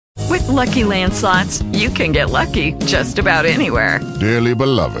Lucky Land Slots, you can get lucky just about anywhere. Dearly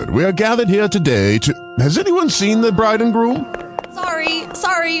beloved, we are gathered here today to... Has anyone seen the bride and groom?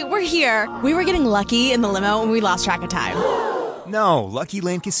 Sorry, we're here. We were getting lucky in the limo and we lost track of time. No, Lucky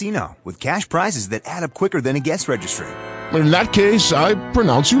Land Casino, with cash prizes that add up quicker than a guest registry. In that case, I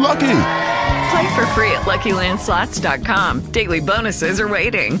pronounce you lucky. Play for free at LuckyLandSlots.com. Daily bonuses are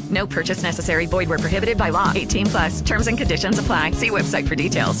waiting. No purchase necessary. Void where prohibited by law. 18 plus. Terms and conditions apply. See website for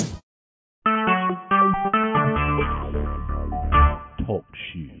details. Talk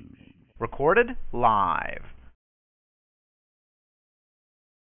shoes. Recorded live.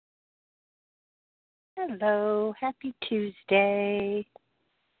 Hello, happy Tuesday.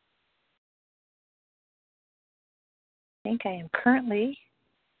 I think I am currently,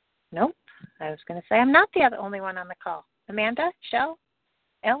 nope, I was going to say I'm not the only one on the call. Amanda, Shell,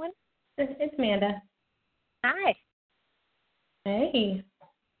 Ellen? It's Amanda. Hi. Hey.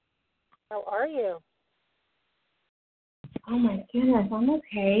 How are you? Oh my goodness, I'm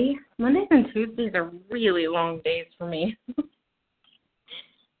okay. Mondays and Tuesdays are really long days for me.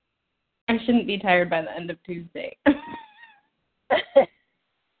 I shouldn't be tired by the end of Tuesday.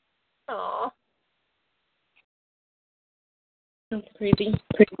 Aw. That's crazy.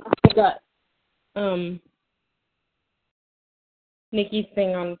 I got Nikki's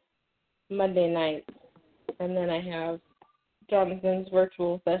thing on Monday night, and then I have Jonathan's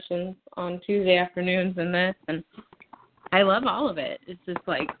virtual sessions on Tuesday afternoons and this, and I love all of it. It's just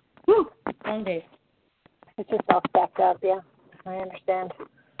like, whew, long days. It's just all stacked up, yeah. I understand.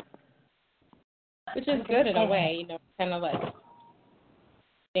 Which is good in a way, kind of like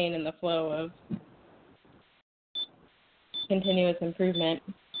staying in the flow of continuous improvement.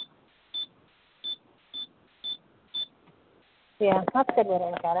 Yeah, that's a good way to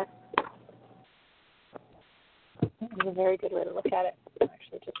look at it. It's a very good way to look at it. I'm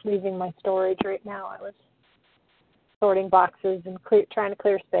actually just leaving my storage right now. I was sorting boxes and trying to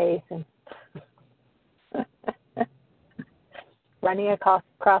clear space and running across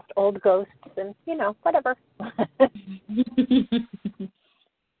old ghosts and, whatever.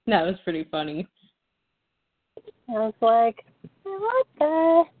 That was pretty funny. I was like, what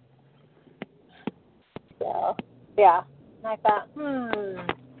the? So, yeah. And I thought,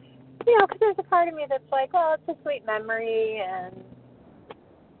 because there's a part of me that's like, well, it's a sweet memory,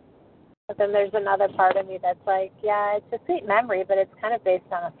 but then there's another part of me that's like, yeah, it's a sweet memory, but it's kind of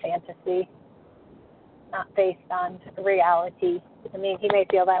based on a fantasy, not based on reality. I mean, he may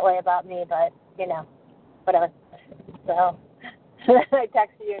feel that way about me, but, whatever. So I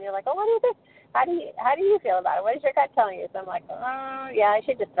texted you, and you're like, oh, what is it? How do you feel about it? What is your gut telling you? So I'm like, yeah, I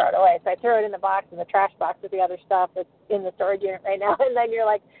should just throw it away. So I threw it in the box, in the trash box with the other stuff that's in the storage unit right now. And then you're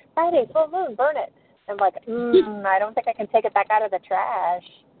like, Friday, full moon, burn it. I'm like, I don't think I can take it back out of the trash.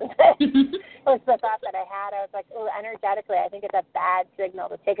 It was the thought that I had. I was like, energetically, I think it's a bad signal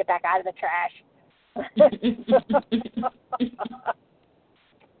to take it back out of the trash.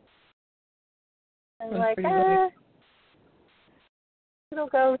 I'm like, it'll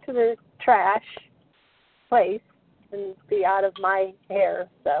go to the trash place and be out of my hair.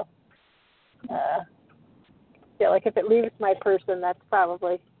 So, feel like if it leaves my person, that's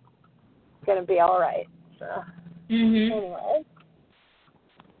probably going to be all right. So, anyway.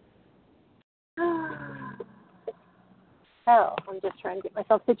 I'm just trying to get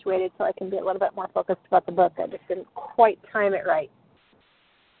myself situated so I can be a little bit more focused about the book. I just didn't quite time it right.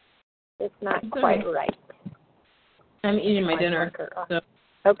 It's not quite right. I'm eating my dinner. So.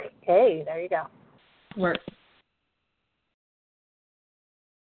 Okay, there you go. Work.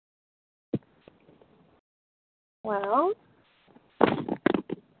 Well,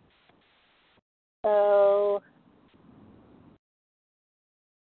 so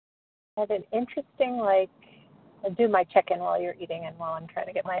I had an interesting, I'll do my check-in while you're eating and while I'm trying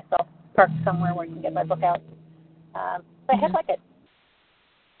to get myself parked somewhere where I can get my book out. So I had a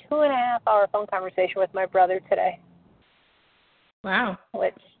 2.5-hour phone conversation with my brother today. Wow.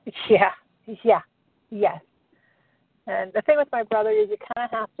 Which, yes. And the thing with my brother is you kind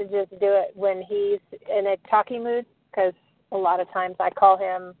of have to just do it when he's in a talking mood, because a lot of times I call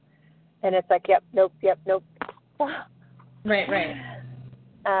him and it's like, yep, nope. Right.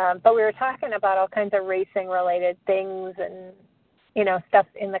 But we were talking about all kinds of racing-related things and, stuff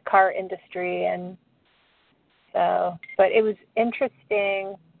in the car industry. And so, but it was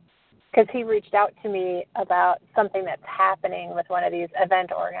interesting because he reached out to me about something that's happening with one of these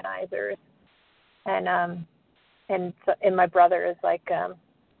event organizers. And my brother is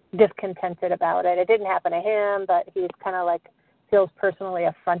discontented about it. It didn't happen to him, but he's kind of feels personally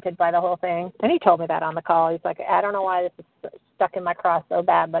affronted by the whole thing. And he told me that on the call. He's like, I don't know why this is stuck in my cross so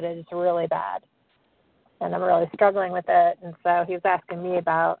bad, but it is really bad. And I'm really struggling with it. And so he was asking me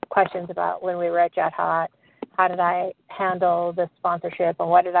about questions about when we were at Jet Hot, how did I handle the sponsorship and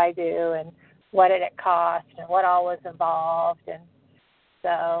what did I do and what did it cost and what all was involved. And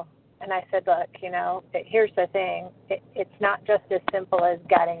so, and I said, look, here's the thing. It's not just as simple as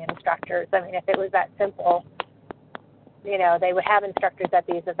getting instructors. I mean, if it was that simple, they would have instructors at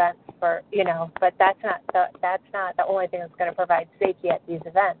these events but that's not the only thing that's going to provide safety at these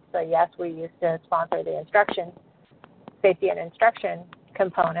events. So yes, we used to sponsor the safety and instruction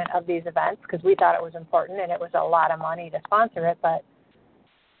component of these events because we thought it was important and it was a lot of money to sponsor it, but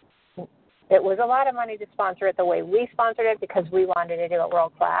it was a lot of money to sponsor it the way we sponsored it because we wanted to do it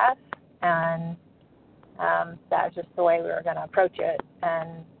world class, and that was just the way we were going to approach it,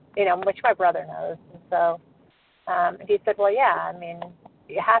 and which my brother knows. And so he said, well, yeah, I mean,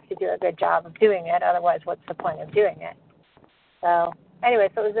 you have to do a good job of doing it, otherwise what's the point of doing it? So anyway,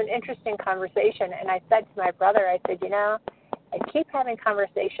 so it was an interesting conversation, and I said to my brother, I said, I keep having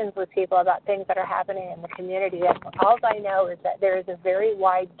conversations with people about things that are happening in the community, and all I know is that there is a very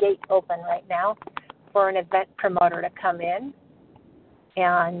wide gate open right now for an event promoter to come in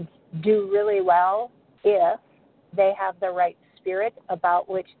and do really well if they have the right spirit about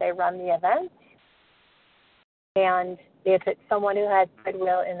which they run the event, and if it's someone who has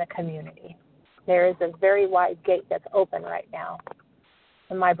goodwill in the community. There is a very wide gate that's open right now.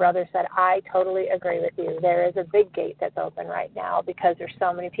 And my brother said, I totally agree with you. There is a big gate that's open right now because there's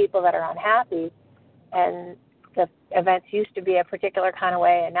so many people that are unhappy, and the events used to be a particular kind of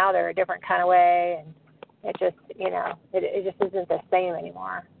way, and now they're a different kind of way, and it just, it just isn't the same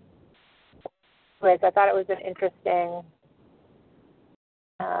anymore. Anyways, I thought it was an interesting,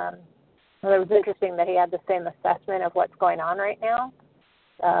 it was interesting that he had the same assessment of what's going on right now.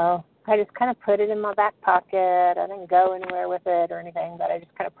 So I just kind of put it in my back pocket. I didn't go anywhere with it or anything, but I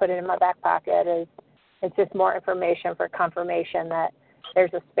just kind of put it in my back pocket. It's just more information for confirmation that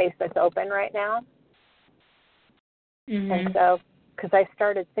there's a space that's open right now. Mm-hmm. And so, because I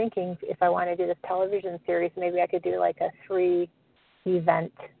started thinking if I want to do this television series, maybe I could do like a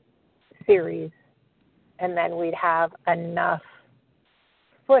 3-event series, and then we'd have enough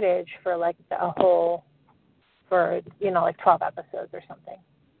footage for like a whole, for, like 12 episodes or something.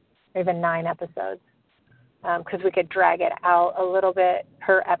 Or even 9 episodes, because we could drag it out a little bit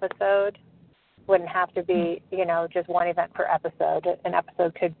per episode. Wouldn't have to be, just one event per episode. An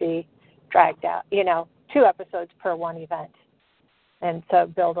episode could be dragged out, 2 episodes per one event. And so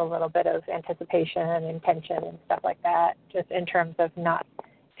build a little bit of anticipation and intention and stuff like that, just in terms of not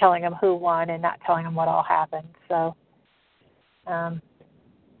telling them who won and not telling them what all happened. So,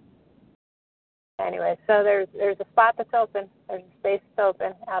 anyway, so there's a spot that's open. There's a space that's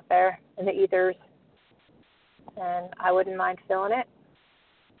open out there in the ethers, and I wouldn't mind filling it.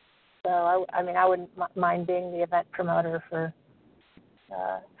 So, I wouldn't mind being the event promoter for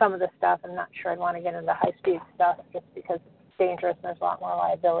some of the stuff. I'm not sure I'd want to get into the high-speed stuff just because it's dangerous and there's a lot more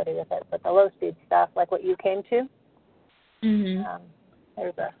liability with it. But the low-speed stuff, like what you came to, mm-hmm.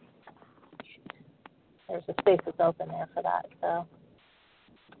 There's a space that's open there for that. So.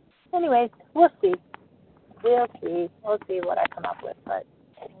 Anyways, we'll see. We'll see what I come up with, but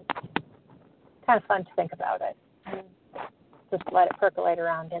it's kind of fun to think about it and just let it percolate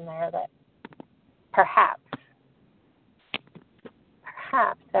around in there that perhaps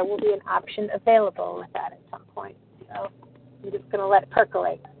there will be an option available with that at some point. So I'm just going to let it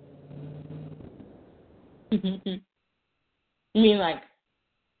percolate. You mean like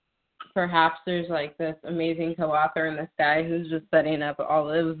perhaps there's like this amazing co-author in the sky who's just setting up all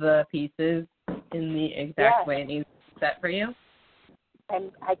of the pieces in the exact way it needs to set for you?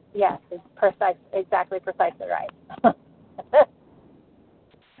 And yes, it's precisely right.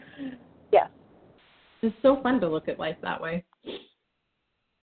 Yes. It's so fun to look at life that way.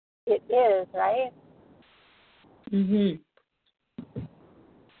 It is, right? Mhm.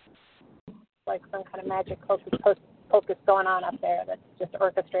 Like some kind of magic focus going on up there that's just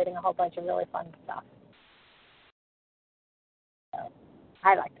orchestrating a whole bunch of really fun stuff. So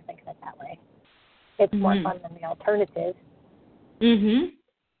I like to think of it that way. It's more fun than the alternative. Mhm.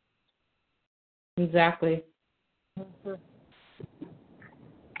 Exactly. Mm-hmm.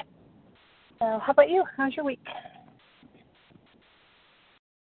 So how about you? How's your week?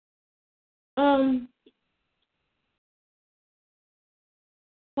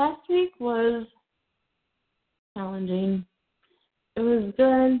 Last week was challenging. It was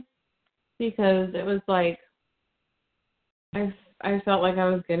good because it was like I felt like I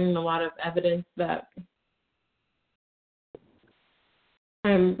was getting a lot of evidence that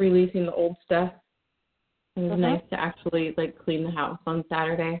I'm releasing the old stuff. It was Mhm. nice to actually, like, clean the house on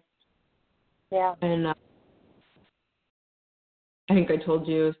Saturday. Yeah. And I think I told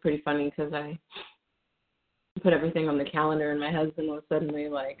you it was pretty funny because I put everything on the calendar, and my husband was suddenly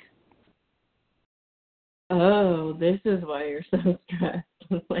like, oh, this is why you're so stressed.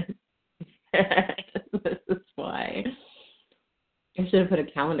 I was like, this is why. I should have put a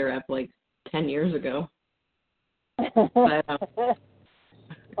calendar up like 10 years ago. But,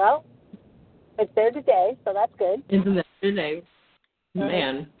 well, it's there today, so that's good. Isn't that today?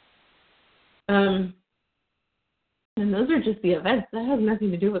 Man. And those are just the events. That has nothing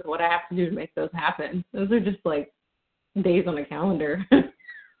to do with what I have to do to make those happen. Those are just like days on a calendar.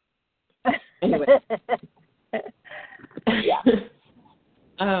 Anyway. Yeah.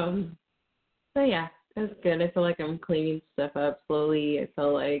 So yeah, it's good. I feel like I'm cleaning stuff up slowly. I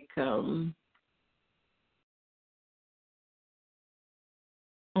feel like I'm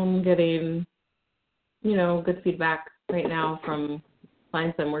getting, good feedback right now from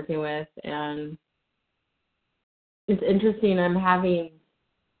clients I'm working with, and it's interesting. I'm having,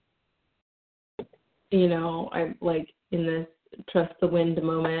 I'm like in this trust the wind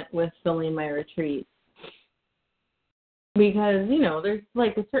moment with filling my retreat. Because, there's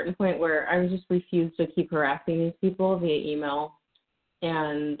like a certain point where I just refuse to keep harassing these people via email.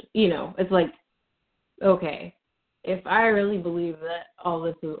 And, it's like, okay, if I really believe that all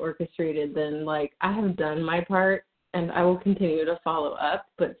this is orchestrated, then, like, I have done my part and I will continue to follow up.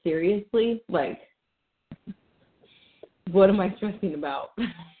 But seriously, like, what am I stressing about?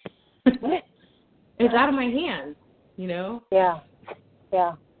 It's out of my hands, Yeah.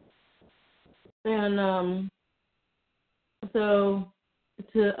 Yeah. And, so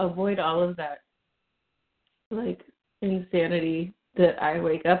to avoid all of that, like, insanity that I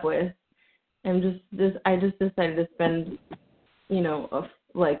wake up with, I just decided to spend,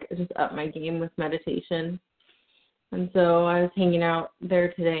 just up my game with meditation. And so I was hanging out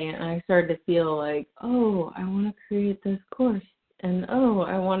there today, and I started to feel like, oh, I want to create this course, and and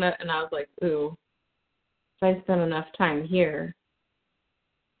I was like, ooh, if I spend enough time here,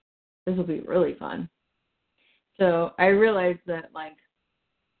 this will be really fun. So I realized that, like,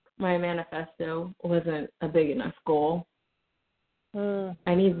 my manifesto wasn't a big enough goal.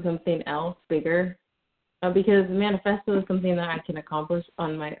 I need something else bigger, because manifesto is something that I can accomplish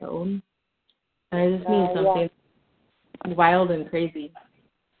on my own. And I just need something wild and crazy,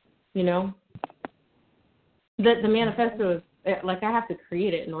 That the manifesto is, like, I have to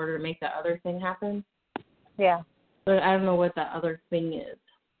create it in order to make that other thing happen. Yeah. But I don't know what that other thing is.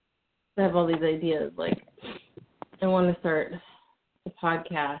 I have all these ideas, like, I want to start a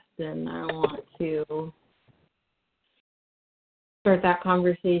podcast, and I want to start that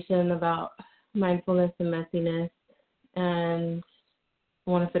conversation about mindfulness and messiness, and I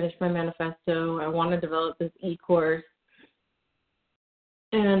want to finish my manifesto. I want to develop this e-course.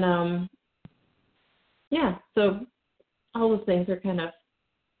 And, so all those things are kind of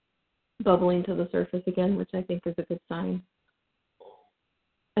bubbling to the surface again, which I think is a good sign.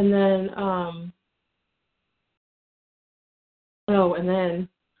 And then, and then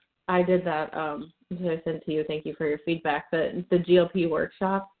I did that, that I sent to you. Thank you for your feedback. The GLP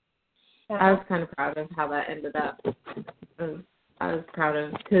workshop, I was kind of proud of how that ended up. I was proud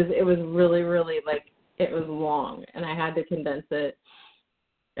of, because it was really, really, like, it was long, and I had to condense it.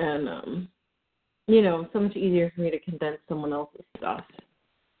 And, so much easier for me to condense someone else's stuff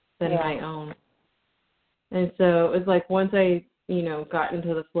than my own. And so it was like, once I, got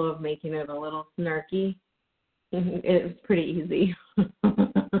into the flow of making it a little snarky, it was pretty easy.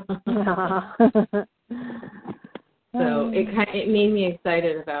 So it made me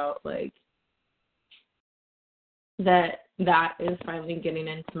excited about, like, that is finally getting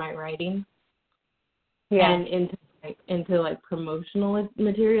into my writing. And into like promotional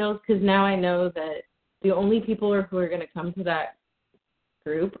materials, because now I know that the only people who are going to come to that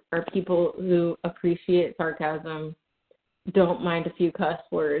group are people who appreciate sarcasm, don't mind a few cuss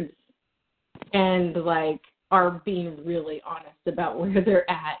words, and, like, are being really honest about where they're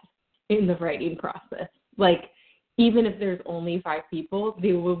at in the writing process. Like, even if there's only 5 people,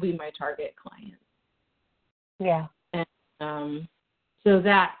 they will be my target clients. Yeah. And so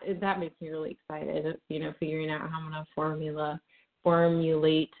that makes me really excited, figuring out how I'm going to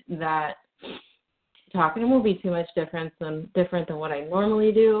formulate that talk. And it won't be too much different than what I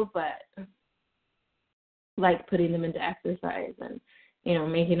normally do, but, like, putting them into exercise and,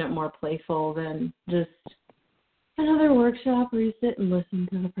 making it more playful than just another workshop where you sit and listen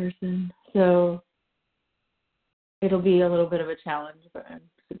to the person. So it'll be a little bit of a challenge, but I'm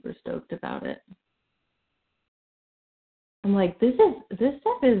super stoked about it. I'm like, this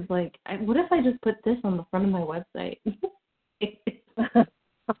stuff is like, what if I just put this on the front of my website?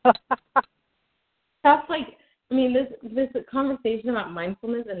 That's like, I mean, this conversation about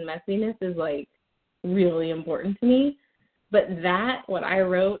mindfulness and messiness is like really important to me. But what I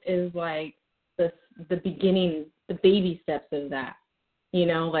wrote is like the beginning, the baby steps of that. You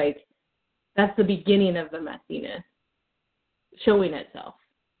know, like that's the beginning of the messiness showing itself.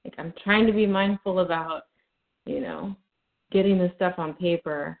 Like I'm trying to be mindful about, you know, getting this stuff on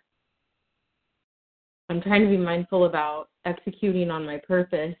paper. I'm trying to be mindful about executing on my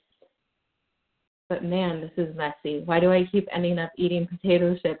purpose. But man, this is messy. Why do I keep ending up eating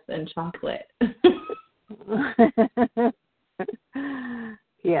potato chips and chocolate?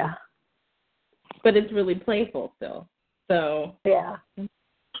 Yeah. But it's really playful still. So yeah.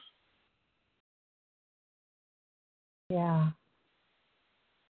 Yeah.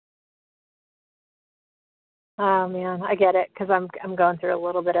 Oh man, I get it because I'm going through a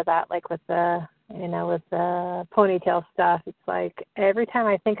little bit of that, like with the ponytail stuff. It's like every time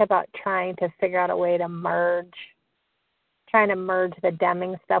I think about trying to figure out a way to merge the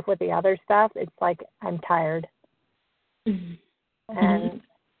Deming stuff with the other stuff, it's like I'm tired. Mm-hmm. And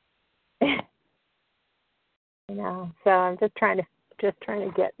you know, so I'm just trying to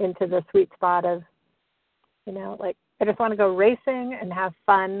get into the sweet spot of, you know, like I just want to go racing and have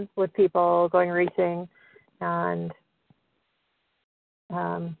fun with people going racing, and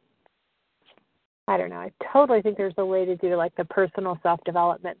I don't know. I totally think there's a way to do like the personal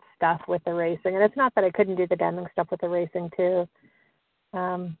self-development stuff with the racing, and it's not that I couldn't do the Deming stuff with the racing too.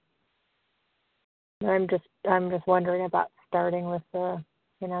 I'm just wondering about starting with the,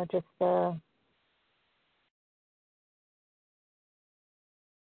 you know, just the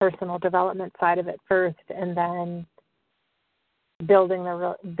personal development side of it first, and then building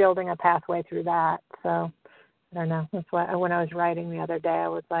a pathway through that. So I don't know. That's why when I was writing the other day, I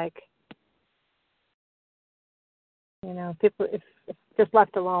was like, you know, people, if just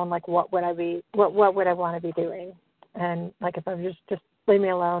left alone, like what would I want to be doing? And like if I was just leave me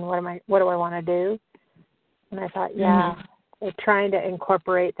alone, what do I want to do? And I thought, yeah, trying to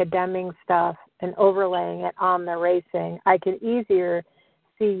incorporate the Deming stuff and overlaying it on the racing, I can easier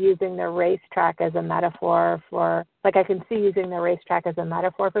see using the racetrack as a metaphor for, like I can see using the racetrack as a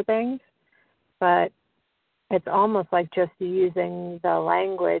metaphor for things, but it's almost like just using the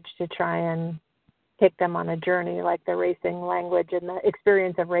language to try and take them on a journey, like the racing language and the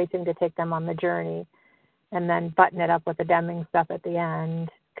experience of racing to take them on the journey, and then button it up with the Deming stuff at the end,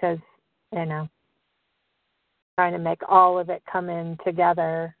 because, you know, trying to make all of it come in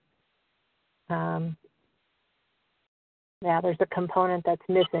together. Yeah, there's a component that's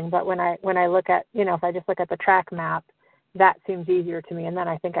missing, but when I look at, you know, if I just look at the track map, that seems easier to me, and then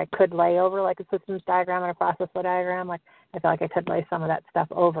I think I could lay over like a systems diagram and a process flow diagram. Like I feel like I could lay some of that stuff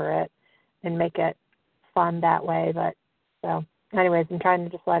over it and make it fun that way. But so, anyways, I'm trying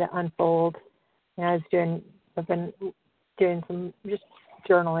to just let it unfold. You know, I've been doing some just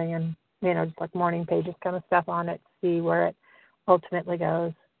journaling and, you know, just like morning pages kind of stuff on it, see where it ultimately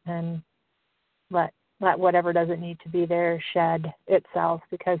goes, and let whatever doesn't need to be there shed itself,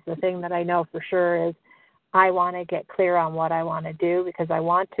 because the thing that I know for sure is I want to get clear on what I want to do, because I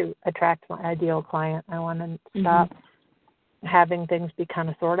want to attract my ideal client. I want to stop having things be kind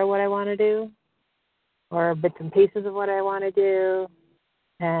of sort of what I want to do, or bits and pieces of what I want to do,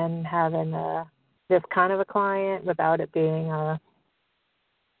 and having this kind of a client without it being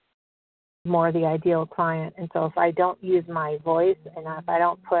more the ideal client. And so if I don't use my voice, and if I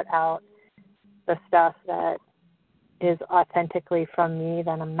don't put out the stuff that is authentically from me,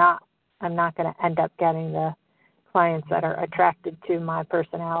 then I'm not going to end up getting the clients that are attracted to my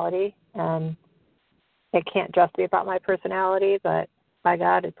personality. And it can't just be about my personality, but by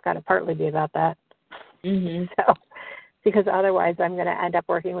God, it's got to partly be about that. So, because otherwise I'm going to end up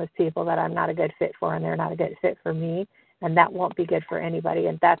working with people that I'm not a good fit for, and they're not a good fit for me, and that won't be good for anybody,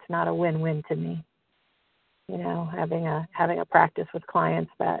 and that's not a win-win to me. You know, having a practice with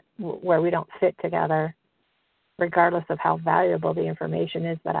clients where we don't fit together, regardless of how valuable the information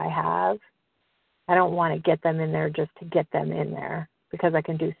is that I have, I don't want to get them in there just to get them in there, because I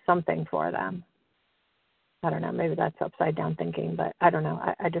can do something for them. I don't know, maybe that's upside down thinking, but I don't know.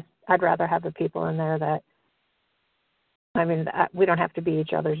 I'd rather have the people in there that, I mean, we don't have to be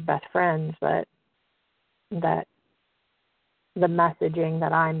each other's best friends, but that the messaging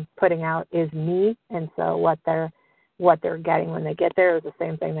that I'm putting out is me, and so what they're getting when they get there is the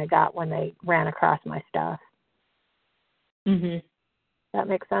same thing they got when they ran across my stuff. That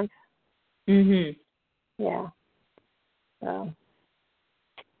makes sense? Yeah. So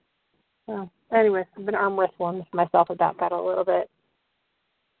So, anyways, I've been arm wrestling myself about that a little bit.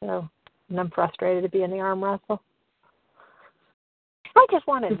 So, and I'm frustrated to be in the arm wrestle. I just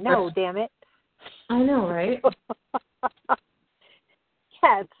want to know, damn it. I know, right?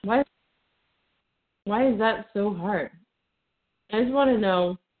 Yes. Why is that so hard? I just want to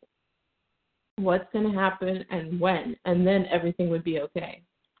know what's going to happen and when, and then everything would be okay.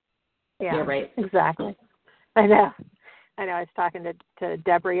 Yeah, right. Exactly. I know. I was talking to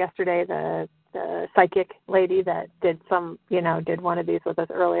Deborah yesterday, the psychic lady that did one of these with us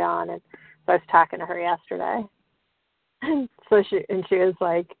early on, and so I was talking to her yesterday. So she was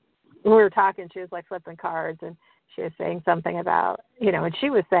like, when we were talking, she was like flipping cards, and she was saying something about, and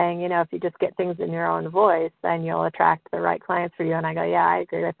she was saying, if you just get things in your own voice, then you'll attract the right clients for you. And I go, yeah, I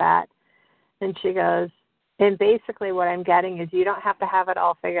agree with that. And she goes, and basically what I'm getting is you don't have to have it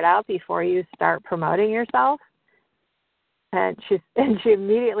all figured out before you start promoting yourself. And she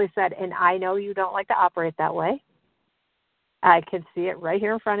immediately said, and I know you don't like to operate that way. I can see it right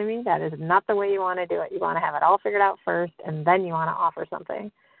here in front of me. That is not the way you want to do it. You want to have it all figured out first, and then you want to offer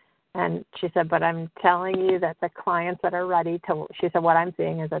something. And she said, but I'm telling you that the clients that are ready to, she said, what I'm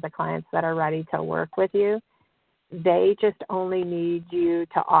seeing is that the clients that are ready to work with you, they just only need you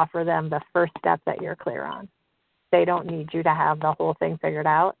to offer them the first step that you're clear on. They don't need you to have the whole thing figured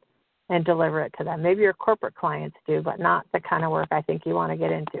out and deliver it to them. Maybe your corporate clients do, but not the kind of work I think you want to get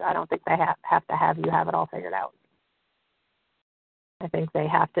into. I don't think they have to have you have it all figured out. I think they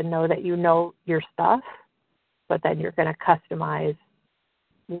have to know that you know your stuff, but then you're going to customize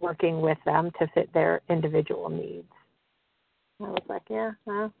working with them to fit their individual needs. I was like, yeah,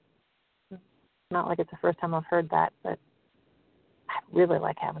 well, not like it's the first time I've heard that, but I really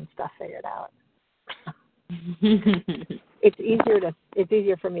like having stuff figured out. It's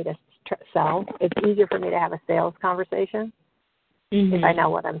easier for me to sell. It's easier for me to have a sales conversation if I know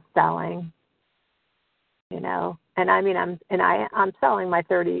what I'm selling, And I mean, I'm selling my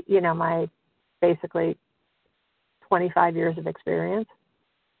my basically 25 years of experience.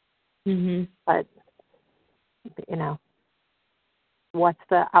 But what's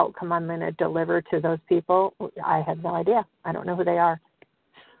the outcome I'm going to deliver to those people? I have no idea. I don't know who they are.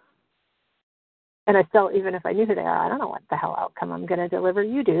 And I still, even if I knew who they are, I don't know what the hell outcome I'm going to deliver.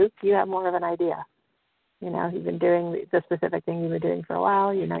 You do. You have more of an idea. You've been doing the specific thing you've been doing for a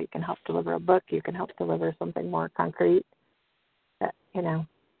while. You can help deliver a book. You can help deliver something more concrete. That, in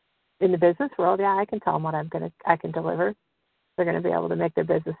the business world, yeah, I can tell them what I can deliver. They're going to be able to make their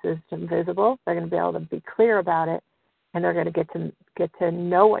businesses visible. They're going to be able to be clear about it, and they're going to get to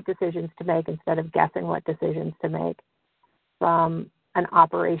know what decisions to make instead of guessing what decisions to make from an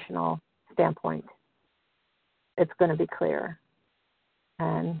operational standpoint. It's going to be clear.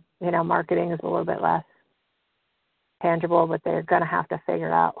 And, marketing is a little bit less tangible, but they're going to have to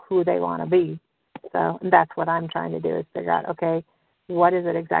figure out who they want to be. So that's what I'm trying to do is figure out, okay, what is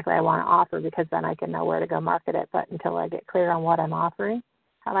it exactly I want to offer, because then I can know where to go market it. But until I get clear on what I'm offering,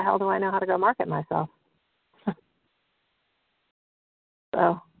 how the hell do I know how to go market myself?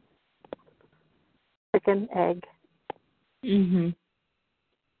 So, chicken, egg.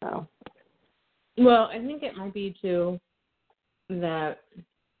 So. Well, I think it might be too that,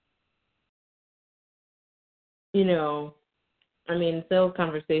 sales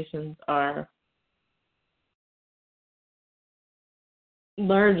conversations are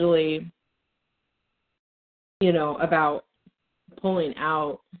largely, about pulling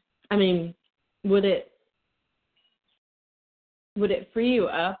out. Would it free you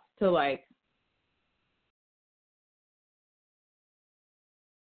up to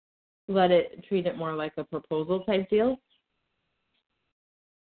treat it more like a proposal type deal?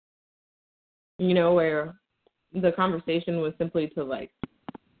 Where the conversation was simply to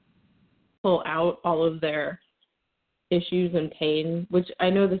pull out all of their issues and pain, which I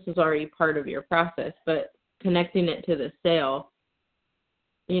know this is already part of your process, but connecting it to the sale,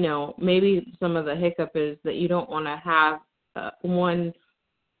 maybe some of the hiccup is that you don't want to have one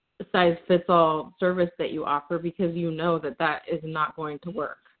size fits all service that you offer, because that is not going to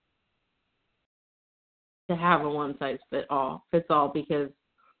work to have a one size fits all, because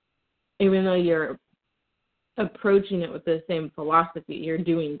even though you're approaching it with the same philosophy, you're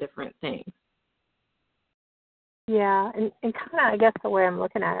doing different things. Yeah, and kind of, I guess the way I'm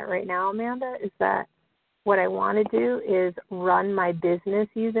looking at it right now, Amanda, is that what I want to do is run my business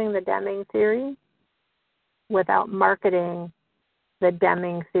using the Deming theory without marketing the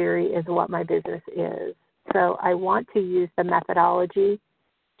Deming theory is what my business is. So I want to use the methodology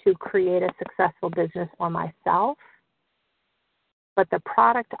to create a successful business for myself, but the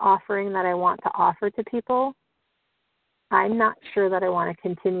product offering that I want to offer to people I'm not sure that I want to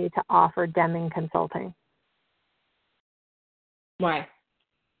continue to offer Deming consulting. Why?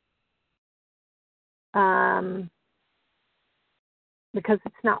 Because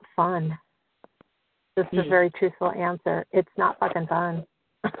it's not fun. This is a very truthful answer. It's not fucking fun.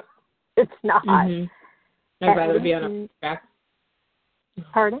 It's not. I'd rather be on a racetrack.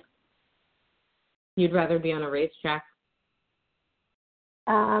 Pardon? You'd rather be on a racetrack?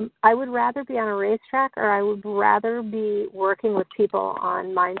 I would rather be on a racetrack, or I would rather be working with people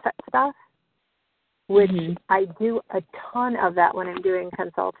on mindset stuff, which I do a ton of that when I'm doing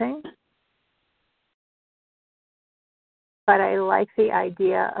consulting. But I like the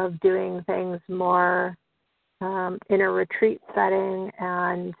idea of doing things more in a retreat setting.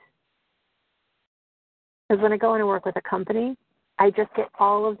 And because when I go in and work with a company, I just get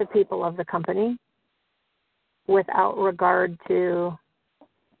all of the people of the company without regard to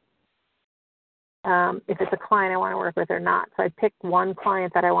if it's a client I want to work with or not. So I pick one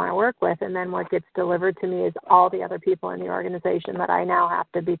client that I want to work with, and then what gets delivered to me is all the other people in the organization that I now have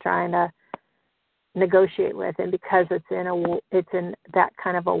to be trying to negotiate with. And because it's in that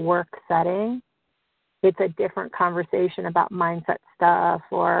kind of a work setting, it's a different conversation about mindset stuff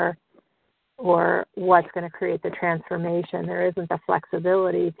or what's going to create the transformation. There isn't the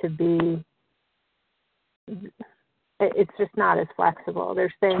flexibility to be. It's just not as flexible.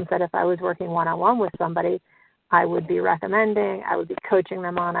 There's things that if I was working one-on-one with somebody, I would be recommending, I would be coaching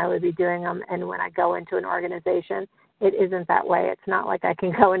them on, I would be doing them. And when I go into an organization, it isn't that way. It's not like I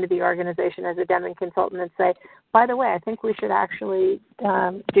can go into the organization as a Deming consultant and say, by the way, I think we should actually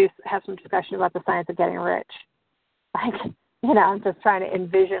have some discussion about the science of getting rich. Like, I'm just trying to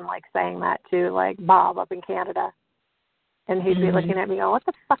envision like saying that to like Bob up in Canada. And he'd be looking at me, what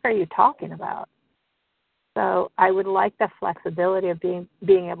the fuck are you talking about? So I would like the flexibility of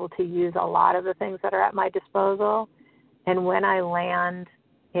being able to use a lot of the things that are at my disposal. And when I land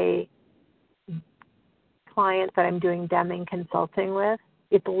a client that I'm doing Deming consulting with,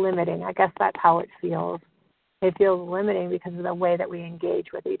 it's limiting. I guess that's how it feels. It feels limiting because of the way that we engage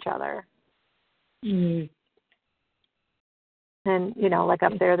with each other. And, like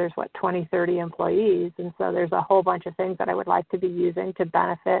up there's 20, 30 employees. And so there's a whole bunch of things that I would like to be using to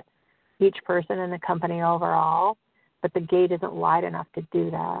benefit each person in the company overall, but the gate isn't wide enough to do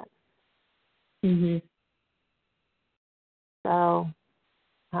that. So,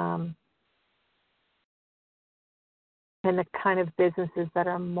 and the kind of businesses that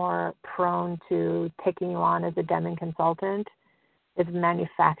are more prone to taking you on as a Deming consultant is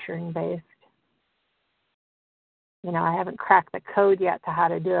manufacturing based. I haven't cracked the code yet to how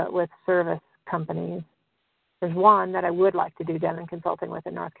to do it with service companies. There's one that I would like to do Deming consulting with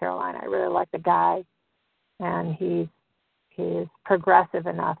in North Carolina. I really like the guy, and he's progressive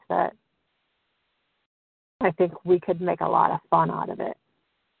enough that I think we could make a lot of fun out of it.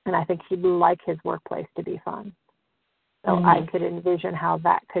 And I think he'd like his workplace to be fun. So I could envision how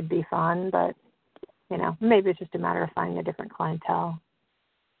that could be fun, but, maybe it's just a matter of finding a different clientele.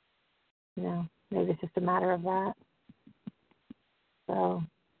 Maybe it's just a matter of that. So,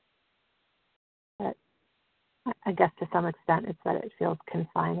 but I guess to some extent it's that it feels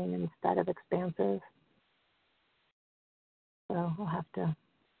confining instead of expansive. So I'll have to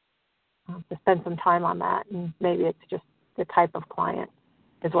spend some time on that, and maybe it's just the type of client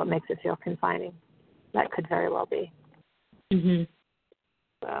is what makes it feel confining. That could very well be.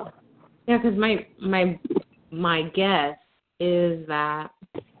 So yeah, because my guess is that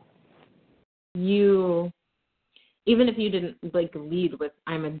you, even if you didn't lead with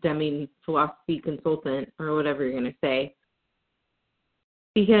I'm a Deming philosophy consultant or whatever you're going to say,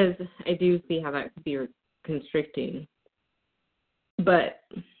 because I do see how that could be constricting, but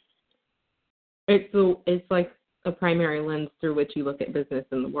it's like a primary lens through which you look at business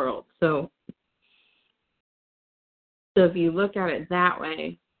in the world. So if you look at it that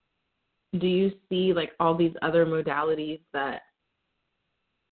way, do you see all these other modalities that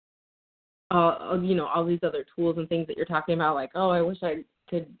all these other tools and things that you're talking about, I wish I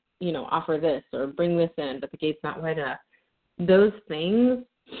could, offer this or bring this in, but the gate's not wide enough. Those things,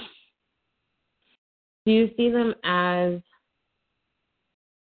 do you see them as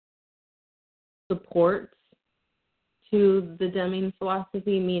supports to the Deming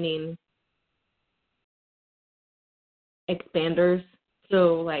philosophy, meaning expanders?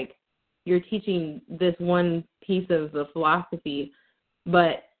 So, you're teaching this one piece of the philosophy,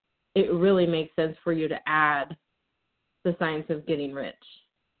 but it really makes sense for you to add the science of getting rich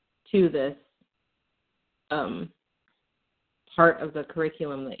to this part of the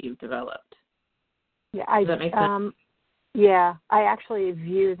curriculum that you've developed. Yeah, Does that make sense? Yeah, I actually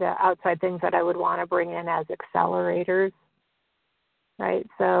view the outside things that I would want to bring in as accelerators, right?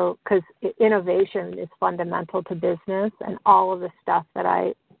 So, because innovation is fundamental to business, and all of the stuff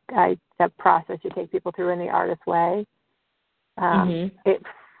that that process you take people through in the artist way, it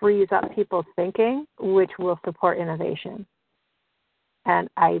frees up people's thinking, which will support innovation. And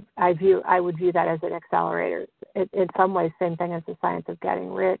I would view that as an accelerator. In some ways, same thing as the science of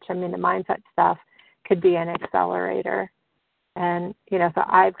getting rich. I mean, the mindset stuff could be an accelerator. And, so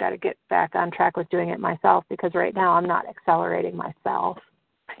I've got to get back on track with doing it myself, because right now I'm not accelerating myself,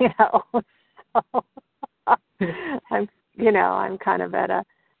 So I'm kind of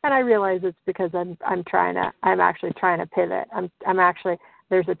and I realize it's because I'm actually trying to pivot.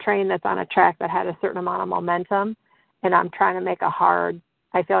 There's a train that's on a track that had a certain amount of momentum, and I'm trying to make I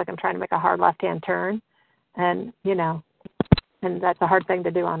feel like I'm trying to make a hard left-hand turn, and, and that's a hard thing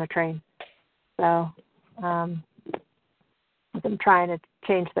to do on a train. So, I'm trying to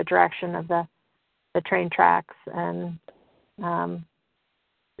change the direction of the train tracks, and and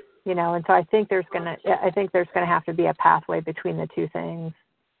so I think there's gonna have to be a pathway between the two things.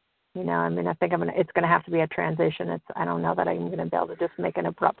 I think it's gonna have to be a transition. I don't know that I'm gonna be able to just make an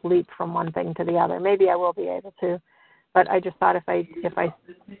abrupt leap from one thing to the other. Maybe I will be able to, but I just thought if I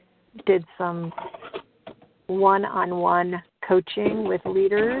did some one-on-one coaching with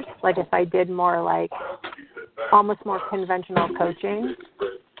leaders, like if I did more like almost more conventional coaching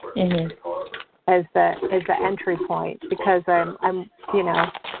as the entry point, because I'm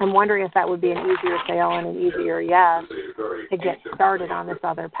wondering if that would be an easier sale and an easier yes to get started on this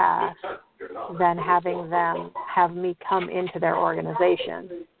other path than having them have me come into their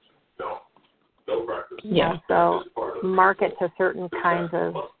organization. Yeah. So market to certain kinds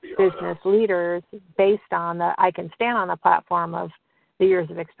of business leaders based on I can stand on the platform of the years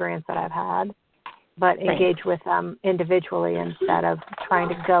of experience that I've had, but engage with them individually instead of trying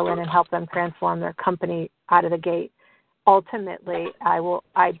to go in and help them transform their company out of the gate. Ultimately,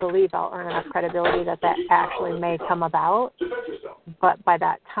 I believe I'll earn enough credibility that actually may come about, but by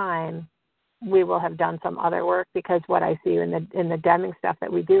that time, we will have done some other work, because what I see in the Deming stuff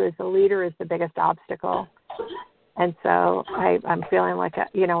that we do is the leader is the biggest obstacle. And so I'm feeling like,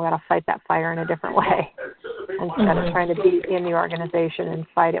 we got to fight that fire in a different way instead of trying to be in the organization and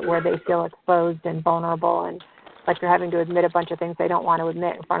fight it where they feel exposed and vulnerable and like they're having to admit a bunch of things they don't want to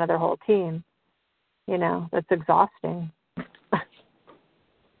admit in front of their whole team. That's exhausting.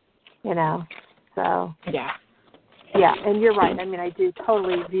 So. Yeah, and you're right. I do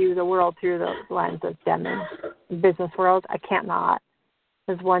totally view the world through the lens of Deming. Business world, I can't not.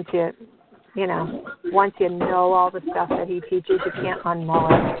 Because once you know all the stuff that he teaches, you can't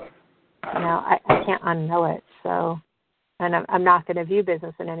unknow it. I can't unknow it. So, and I'm not going to view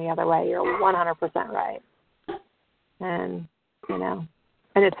business in any other way. You're 100% right. And, and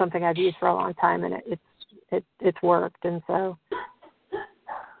it's something I've used for a long time, and it's worked. And so,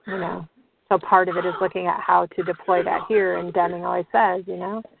 so part of it is looking at how to deploy that here. And Deming always says,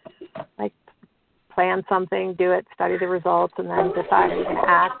 like plan something, do it, study the results, and then decide are you going to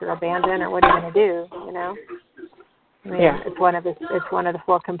act or abandon or what are you going to do, It's one of the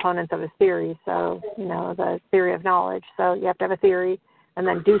 4 components of his theory. So, the theory of knowledge. So you have to have a theory and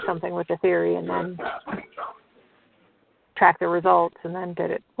then do something with the theory and then track the results, and then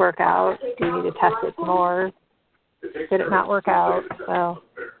did it work out? Do you need to test it more? Did it not work out? So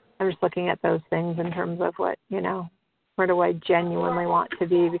I'm just looking at those things in terms of what, where do I genuinely want to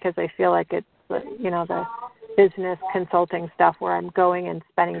be, because I feel like it's, the business consulting stuff where I'm going and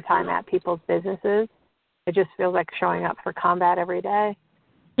spending time at people's businesses. It just feels like showing up for combat every day.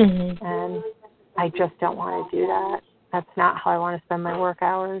 And I just don't want to do that. That's not how I want to spend my work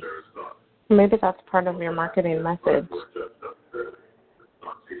hours. Maybe that's part of your marketing message.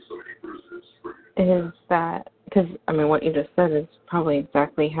 Is that, because, what you just said is probably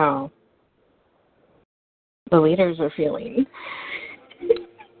exactly how the leaders are feeling.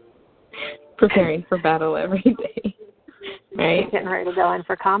 Preparing for battle every day, right? Getting ready to go in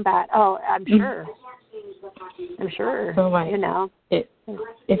for combat. Oh, I'm sure. So,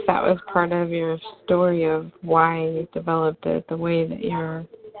 if that was part of your story of why you developed it the way that you're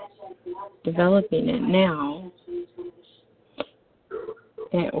developing it now,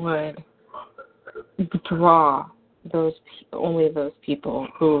 it would draw only those people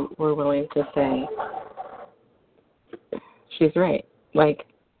who were willing to say, she's right. Like,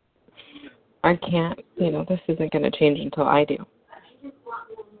 I can't, this isn't going to change until I do.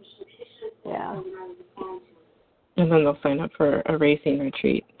 Yeah. And then they'll sign up for a racing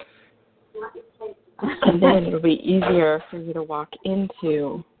retreat. And then it'll be easier for you to walk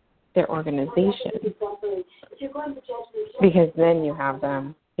into their organization Because then you have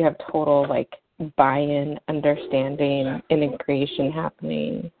total, like, buy-in, understanding, integration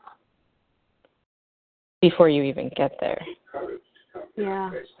happening before you even get there. Yeah,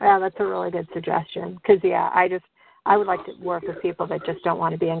 that's a really good suggestion. Because, I would like to work with people that just don't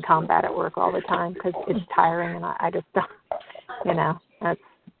want to be in combat at work all the time because it's tiring, and I just don't,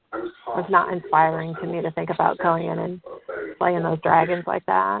 it's not inspiring to me to think about going in and playing those dragons like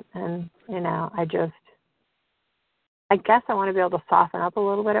that. And, I guess I want to be able to soften up a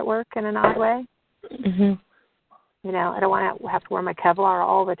little bit at work in an odd way. Mhm. I don't want to have to wear my Kevlar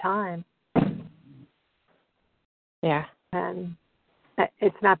all the time. Yeah. And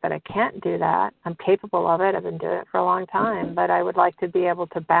it's not that I can't do that. I'm capable of it. I've been doing it for a long time. But I would like to be able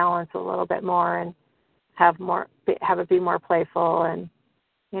to balance a little bit more and have it be more playful. And,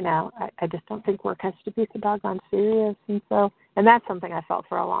 I just don't think work has to be so doggone serious. And that's something I felt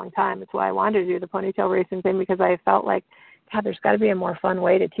for a long time. It's why I wanted to do the ponytail racing thing, because I felt like, God, there's got to be a more fun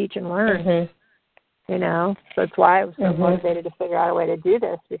way to teach and learn. Mm-hmm. So that's why I was so motivated to figure out a way to do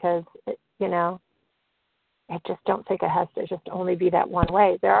this, because, I just don't think it has to just only be that one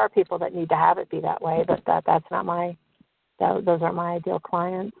way. There are people that need to have it be that way, but that's not those aren't my ideal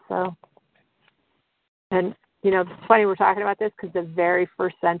clients. So, and, it's funny we're talking about this because the very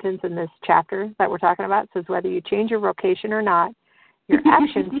first sentence in this chapter that we're talking about says, whether you change your vocation or not, your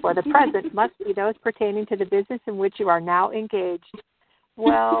actions for the present must be those pertaining to the business in which you are now engaged.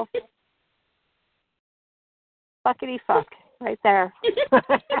 Well, fuckity fuck, right there.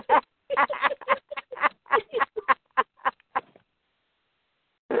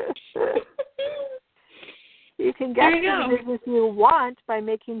 You can get to the business you want by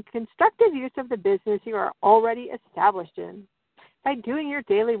making constructive use of the business you are already established in, by doing your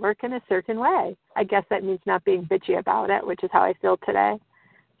daily work in a certain way. I guess that means not being bitchy about it, which is how I feel today.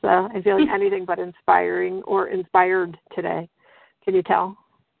 So I'm feeling anything but inspiring or inspired today. Can you tell?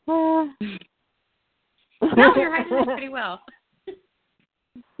 No, you're handling it pretty well.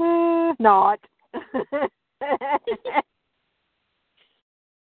 Not.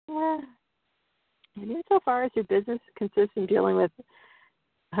 And insofar as your business consists in dealing with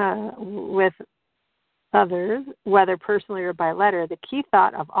others, whether personally or by letter, the key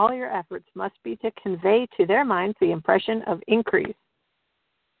thought of all your efforts must be to convey to their minds the impression of increase.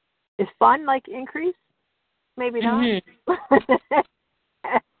 Is fun like increase? Maybe not. Mm-hmm.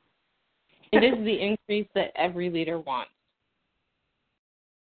 It is the increase that every leader wants.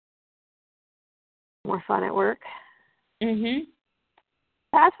 More fun at work. Mhm.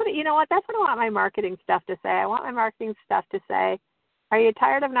 That's what That's what I want my marketing stuff to say. I want my marketing stuff to say, "Are you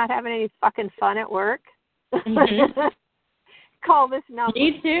tired of not having any fucking fun at work? Mm-hmm. Call this number."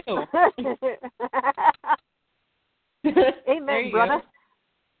 Me too. Amen, brother.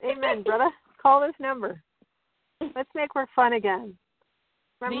 Go. Amen, brother. Call this number. Let's make work fun again.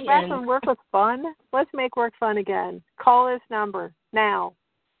 Remember back when work was fun? Let's make work fun again. Call this number now.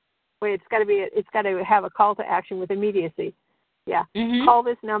 Wait, it's got to have a call to action with immediacy. Yeah. Mm-hmm. Call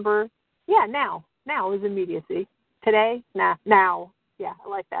this number. Yeah, now. Now is immediacy. Today? Nah. Now. Yeah, I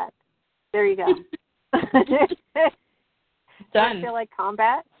like that. There you go. Done. Does work feel like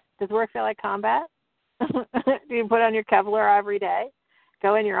combat? Does work feel like combat? Do you put on your Kevlar every day?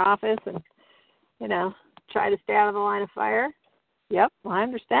 Go in your office and, try to stay out of the line of fire? Yep, I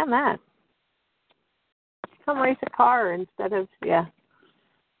understand that. Come race a car instead of,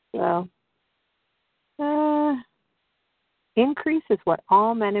 So, increase is what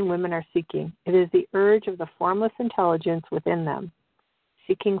all men and women are seeking. It is the urge of the formless intelligence within them,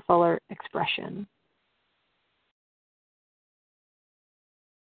 seeking fuller expression.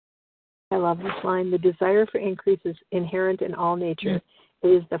 I love this line. The desire for increase is inherent in all nature. It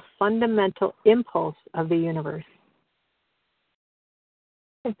is the fundamental impulse of the universe.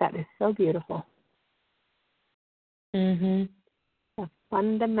 I think that is so beautiful. Mhm. The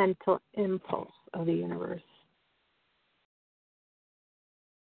fundamental impulse of the universe.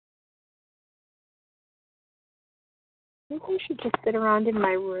 Maybe I should just sit around in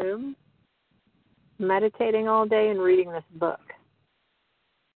my room, meditating all day and reading this book.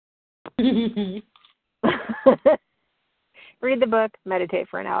 Read the book, meditate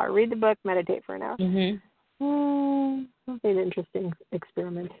for an hour. Read the book, meditate for an hour. Mhm. That'd be an interesting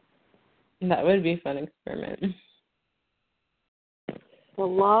experiment. That would be a fun experiment. The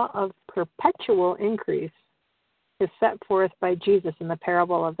law of perpetual increase is set forth by Jesus in the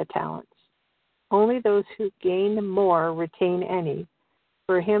parable of the talents. Only those who gain more retain any.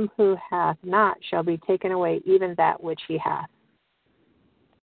 For him who hath not shall be taken away even that which he hath.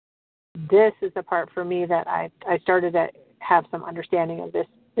 This is the part for me that I started to have some understanding of this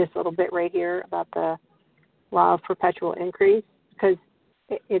little bit right here about the law of perpetual increase, because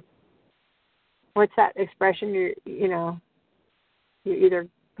it's, what's that expression? You're either,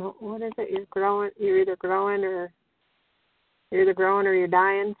 what is it? You're either growing or you're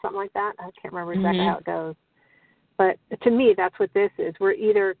dying, something like that. I can't remember exactly how it goes. But to me, that's what this is. We're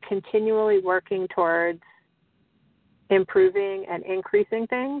either continually working towards improving and increasing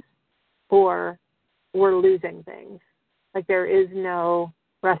things, or we're losing things. Like, there is no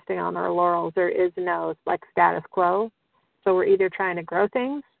resting on our laurels. There is no, like, status quo. So we're either trying to grow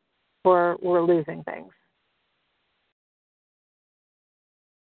things or we're losing things.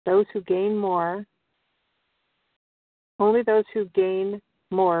 Those who gain more, only those who gain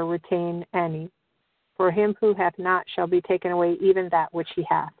more retain any. For him who hath not shall be taken away even that which he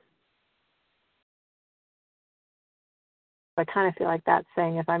hath. I kind of feel like that's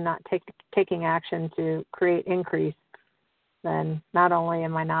saying, if I'm not taking action to create increase, then not only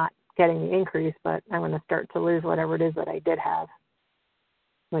am I not getting the increase, but I'm going to start to lose whatever it is that I did have,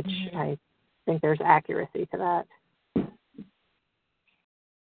 which I think there's accuracy to that.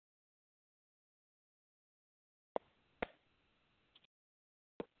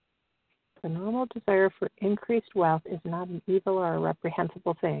 The normal desire for increased wealth is not an evil or a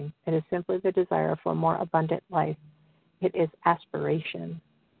reprehensible thing. It is simply the desire for a more abundant life. It is aspiration.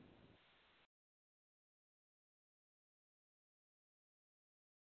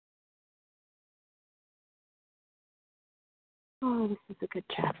 Oh, this is a good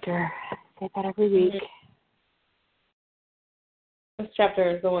chapter. I say that every week. This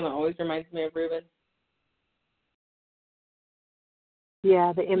chapter is the one that always reminds me of Reuben.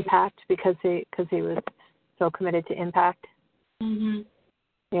 Yeah, the impact, because he was so committed to impact.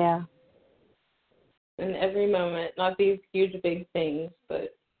 Yeah. In every moment, not these huge big things,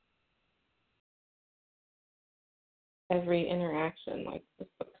 but every interaction, like this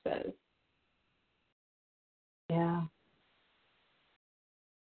book says. Yeah.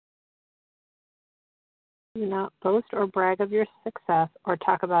 Do not boast or brag of your success or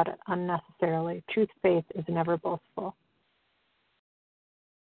talk about it unnecessarily. True faith is never boastful.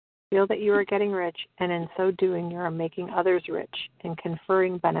 Feel that you are getting rich, and in so doing you are making others rich and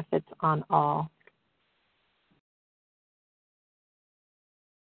conferring benefits on all.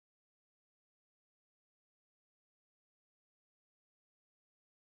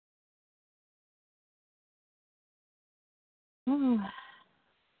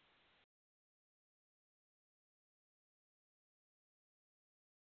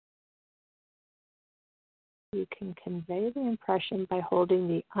 You can convey the impression by holding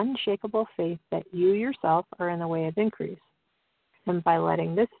the unshakable faith that you yourself are in the way of increase, and by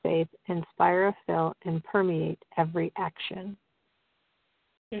letting this faith inspire, fill, and permeate every action.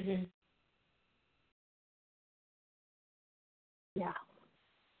 Mm-hmm. Yeah.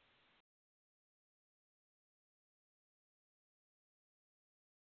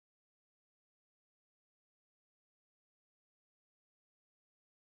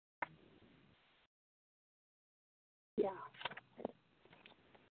 Yeah.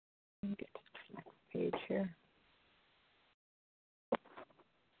 Let me get to the next page here.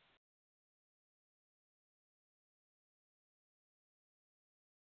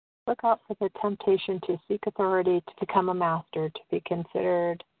 Look out for the temptation to seek authority, to become a master, to be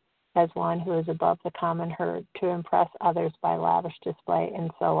considered as one who is above the common herd, to impress others by lavish display, and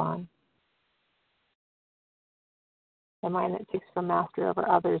so on. The mind that seeks for mastery over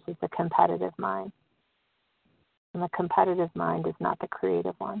others is the competitive mind. And the competitive mind is not the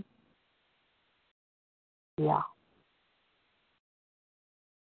creative one. Yeah.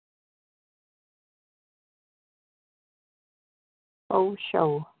 Oh,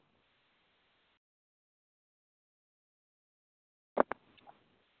 show.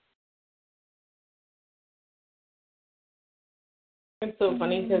 It's so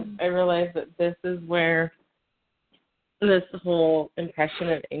funny because I realized that this is where this whole impression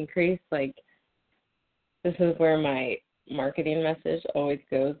of increase, like, this is where my marketing message always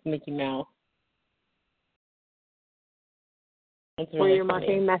goes, Mickey Mouse. It's really Where your funny.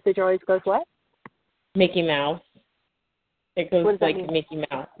 marketing message always goes what? Mickey Mouse. It goes like mean? Mickey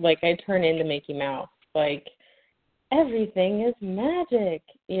Mouse. Like, I turn into Mickey Mouse. Like, everything is magic,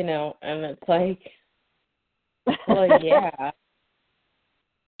 and it's like, well, yeah.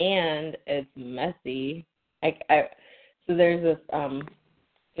 And it's messy. So there's this,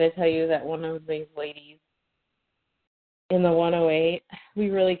 did I tell you that one of these ladies in the 108, we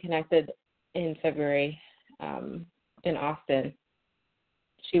really connected in February in Austin.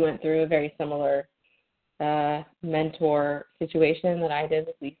 She went through a very similar mentor situation that I did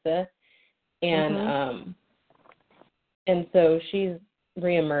with Lisa. And so she's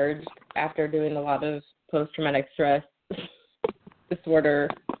reemerged after doing a lot of post-traumatic stress disorder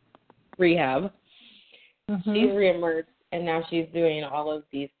rehab. Mm-hmm. She's reemerged, and now she's doing all of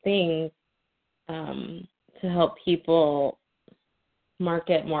these things to help people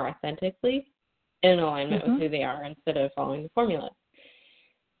market more authentically in alignment with who they are instead of following the formula.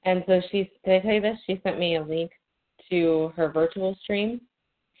 And so did I tell you this? She sent me a link to her virtual stream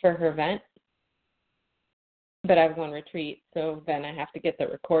for her event. But I was on retreat, so then I have to get the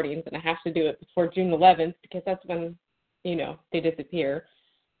recordings, and I have to do it before June 11th because that's when, they disappear.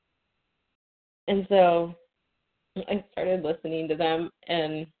 And so I started listening to them,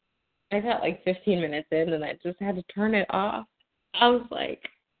 and I got like 15 minutes in, and I just had to turn it off. I was like,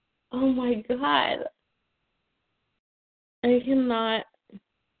 oh, my God. I cannot.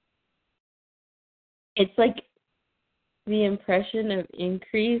 It's like the impression of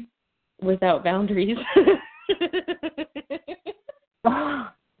increase without boundaries.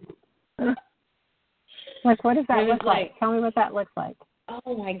 Like, what does that look like? Tell me what that looks like.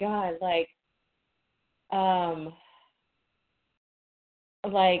 Oh, my God.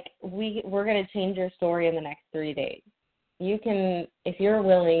 We're going to change your story in the next 3 days. You can, if you're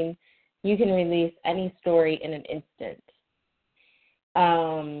willing, you can release any story in an instant.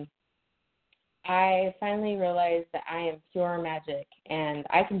 I finally realized that I am pure magic, and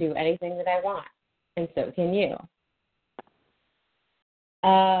I can do anything that I want, and so can you.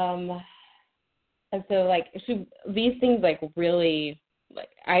 And so, these things, really,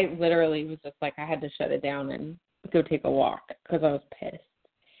 I literally was just I had to shut it down and go take a walk because I was pissed.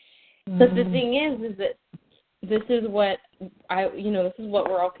 Mm-hmm. But the thing is that this is what this is what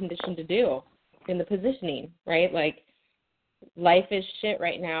we're all conditioned to do in the positioning, right? Life is shit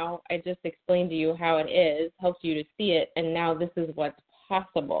right now. I just explained to you how it is, helped you to see it, and now this is what's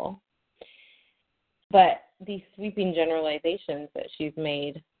possible. But these sweeping generalizations that she's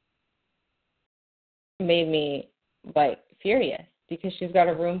made me, furious because she's got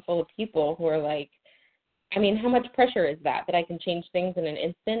a room full of people who are how much pressure is that I can change things in an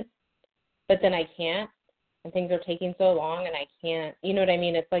instant, but then I can't, and things are taking so long, and I can't, you know what I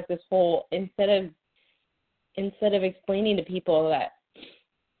mean? It's like this whole, instead of explaining to people that,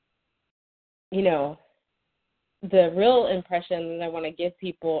 the real impression that I want to give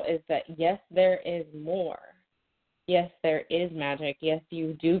people is that, yes, there is more. Yes, there is magic. Yes,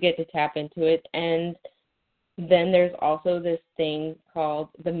 you do get to tap into it. And then there's also this thing called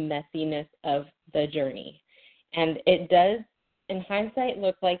the messiness of the journey. And it does, in hindsight,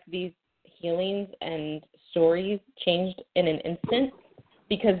 look like these healings and stories changed in an instant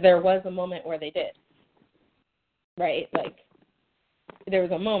because there was a moment where they did. Right? There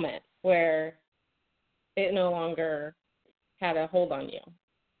was a moment where it no longer had a hold on you.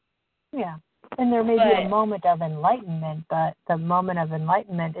 Yeah. And there may be a moment of enlightenment, but the moment of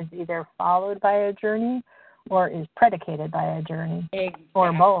enlightenment is either followed by a journey or is predicated by a journey. Exactly.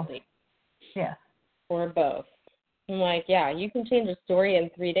 Or both. Yes. Or both. I'm you can change a story in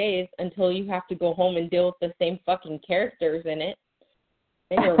 3 days until you have to go home and deal with the same fucking characters in it.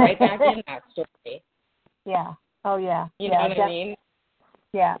 Then you're right back in that story. Yeah. Oh, yeah. You know what I mean?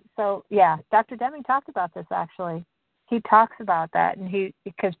 Yeah. So, Dr. Deming talked about this, actually. He talks about that, and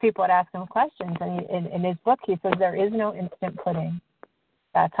because people would ask him questions, and in his book he says there is no instant pudding.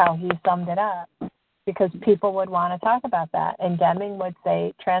 That's how he summed it up, because people would want to talk about that. And Deming would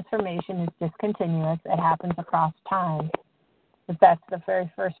say transformation is discontinuous. It happens across time. But that's the very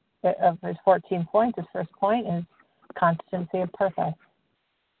first of his 14 points. His first point is constancy of purpose.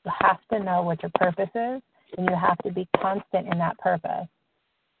 You have to know what your purpose is, and you have to be constant in that purpose.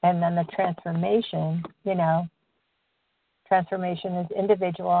 And then the transformation, transformation is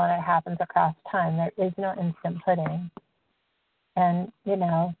individual, and it happens across time. There is no instant pudding. And,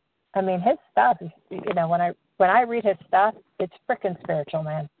 his stuff is, when I read his stuff, it's freaking spiritual,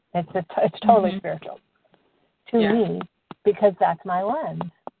 man. It's totally spiritual to me, because that's my lens.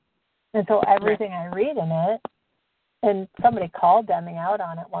 And so everything I read in it, and somebody called Deming out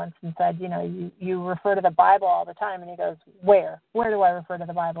on it once and said, you refer to the Bible all the time. And he goes, where? Where do I refer to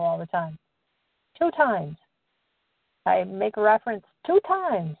the Bible all the time? 2 times. I make a reference 2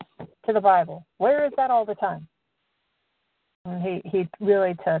 times to the Bible. Where is that all the time? And he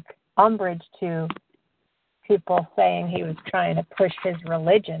really took umbrage to people saying he was trying to push his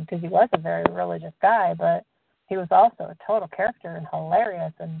religion, because he was a very religious guy, but he was also a total character and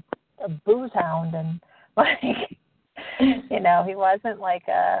hilarious and a booze hound, and he wasn't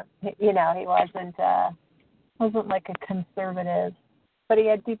wasn't like a conservative, but he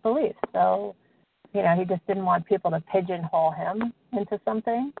had deep beliefs. So, he just didn't want people to pigeonhole him into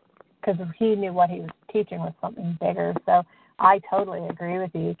something, because he knew what he was teaching was something bigger. So I totally agree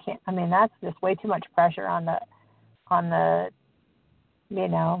with you. You can't. I mean, that's just way too much pressure on the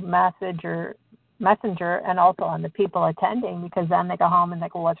messenger, and also on the people attending, because then they go home and they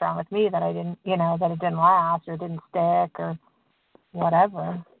go, "What's wrong with me that I didn't, that it didn't last or didn't stick or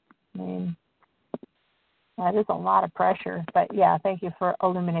whatever." I mean, that is a lot of pressure. But yeah, thank you for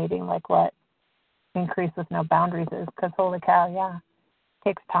illuminating like what increase with no boundaries is, because holy cow, yeah, it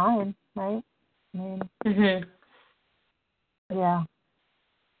takes time, right? I mean, yeah.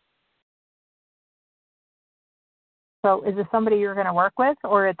 So is this somebody you're going to work with,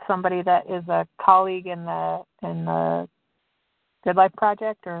 or it's somebody that is a colleague in the Good Life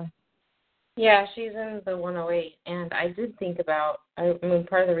Project, or? Yeah, she's in the 108, and I did think about, I mean,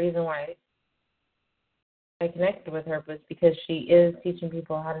 part of the reason why I connected with her was because she is teaching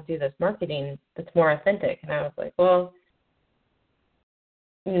people how to do this marketing that's more authentic, and I was like, well,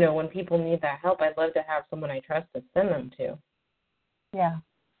 when people need that help, I'd love to have someone I trust to send them to. Yeah.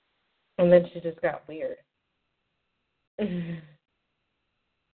 And then she just got weird. And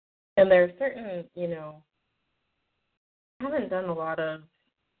there are certain, I haven't done a lot of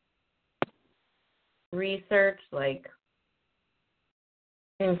research, like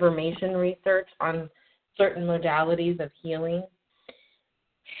information research on certain modalities of healing,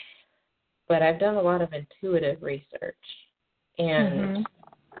 but I've done a lot of intuitive research. And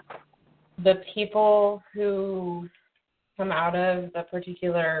the people who come out of the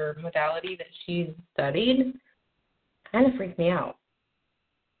particular modality that she's studied kind of freak me out.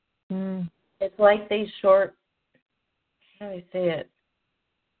 It's like they how do I say it?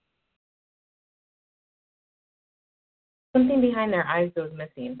 Something behind their eyes goes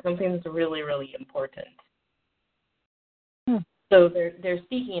missing. Something's really, really important. So they're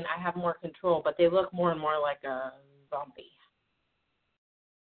speaking, I have more control, but they look more and more like a zombie.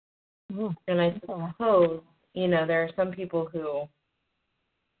 And I suppose, there are some people who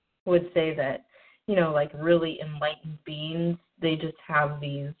would say that, like really enlightened beings, they just have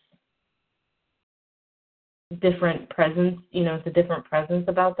these different presence, it's a different presence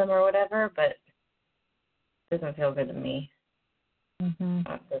about them or whatever, but it doesn't feel good to me. And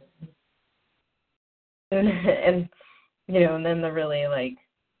and then the really, like,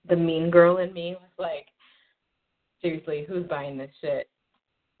 the mean girl in me was like, seriously, who's buying this shit?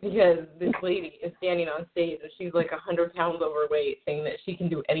 Because this lady is standing on stage and she's like 100 pounds overweight, saying that she can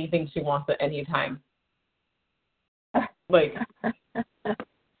do anything she wants at any time. Like,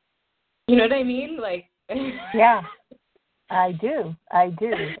 you know what I mean? Like, yeah, I do. I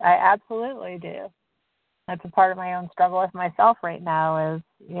absolutely do. That's a part of my own struggle with myself right now is,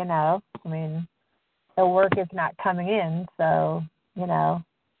 I mean, the work is not coming in. So,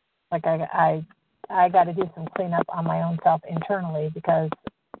 like I got to do some cleanup on my own self internally because,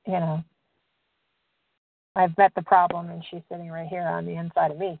 I've met the problem and she's sitting right here on the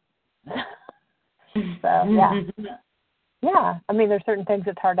inside of me. So, yeah. Yeah. I mean, there's certain things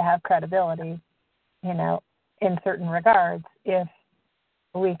it's hard to have credibility, in certain regards if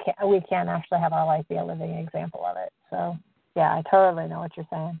we can't actually have our life be a living example of it. So, yeah, I totally know what you're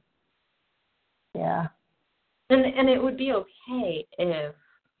saying. Yeah. And it would be okay if,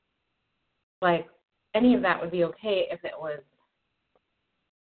 like, any of that would be okay if it was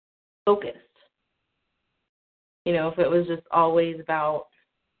focused. If it was just always about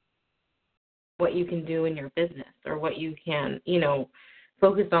what you can do in your business or what you can,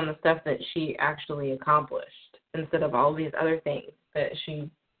 focus on the stuff that she actually accomplished instead of all these other things that she,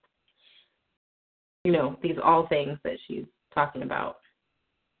 these all things that she's talking about.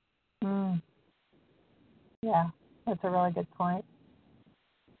 Yeah, that's a really good point.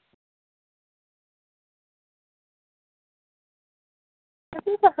 Have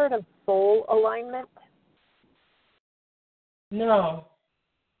you ever heard of soul alignment? No.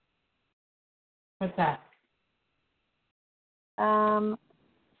 What's that?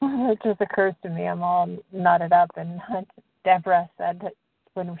 It just occurs to me. I'm all nutted up, and Deborah said that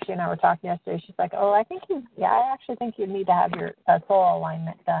when she and I were talking yesterday, she's like, "Oh, I actually think you need to have your soul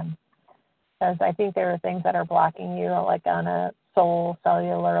alignment done, because I think there are things that are blocking you, like on a soul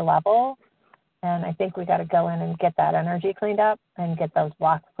cellular level, and I think we got to go in and get that energy cleaned up and get those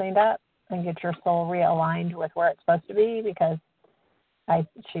blocks cleaned up and get your soul realigned with where it's supposed to be, because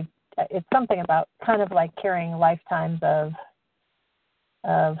it's something about kind of like carrying lifetimes of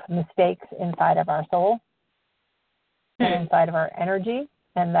mistakes inside of our soul and inside of our energy,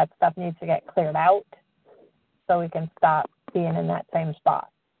 and that stuff needs to get cleared out so we can stop being in that same spot."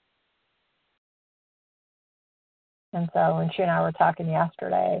 And so when she and I were talking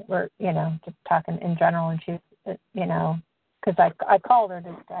yesterday, we're, just talking in general, and she's, because I called her,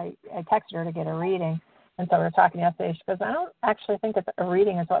 I texted her to get a reading, And so we were talking yesterday. She goes, I don't actually think that a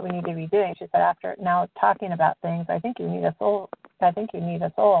reading is what we need to be doing. She said, after now talking about things, I think you need a soul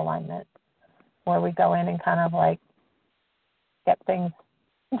alignment where we go in and kind of like get things.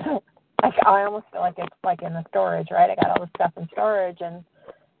 Like I almost feel like it's like in the storage, right? I got all the stuff in storage, and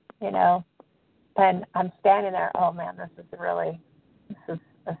and I'm standing there. Oh man, this is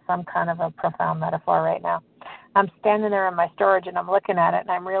some kind of a profound metaphor right now. I'm standing there in my storage, and I'm looking at it, and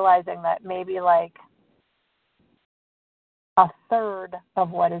I'm realizing that maybe like a third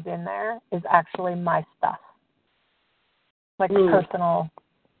of what is in there is actually my stuff, like personal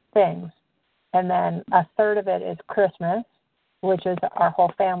things, and then a third of it is Christmas, which is our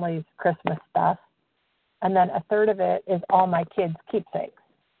whole family's Christmas stuff. And then a third of it is all my kids' keepsakes.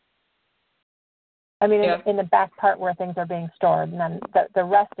 I mean, in the back part where things are being stored. And then the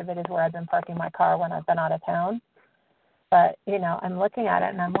rest of it is where I've been parking my car when I've been out of town. But, I'm looking at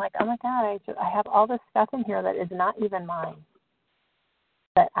it and I'm like, oh, my God, I have all this stuff in here that is not even mine.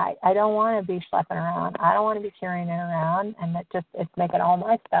 But I don't want to be schlepping around. I don't want to be carrying it around. And it's making all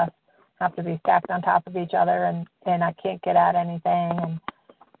my stuff have to be stacked on top of each other, and I can't get at anything,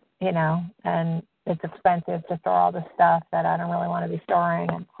 and and it's expensive to store all the stuff that I don't really want to be storing,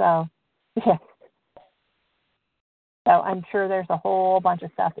 and so so I'm sure there's a whole bunch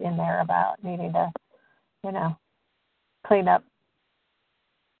of stuff in there about needing to clean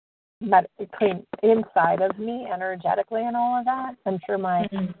inside of me energetically and all of that. I'm sure my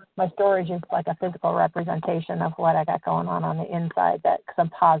storage is like a physical representation of what I got going on the inside, because I'm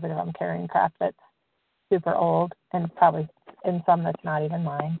positive I'm carrying crap that's super old and probably in some that's not even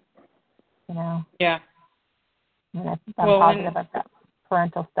mine, Yeah. And I'm positive I've got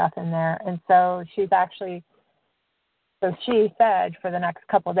parental stuff in there. And so she said for the next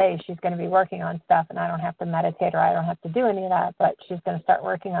couple of days she's going to be working on stuff, and I don't have to meditate or I don't have to do any of that, but she's going to start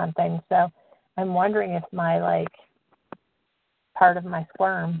working on things. So I'm wondering if my part of my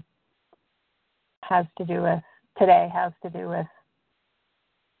squirm has to do with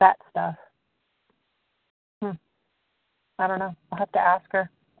that stuff. I don't know. I'll have to ask her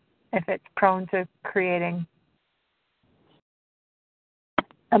if it's prone to creating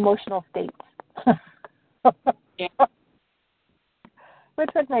emotional states. Yeah. Which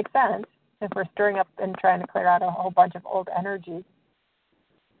would make sense if we're stirring up and trying to clear out a whole bunch of old energies,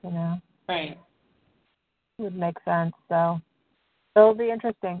 Right. It would make sense. So it'll be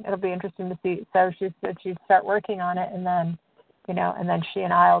interesting. It'll be interesting to see. So she said she'd start working on it, and then, and then she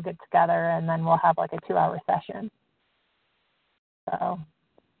and I will get together, and then we'll have like a 2-hour session. So,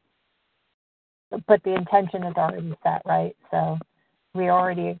 but the intention is already set, right? So we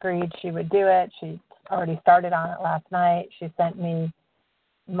already agreed she would do it. She already started on it last night. She sent me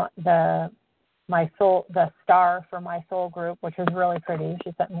the star for my soul group, which was really pretty.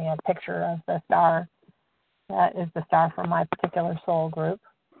 She sent me a picture of the star. That is the star from my particular soul group,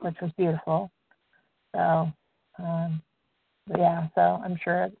 which was beautiful. So, so I'm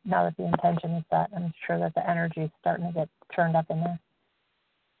sure now that the intention is set, I'm sure that the energy is starting to get turned up in there.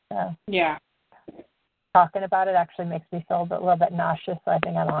 So, yeah. Talking about it actually makes me feel a little bit nauseous, so I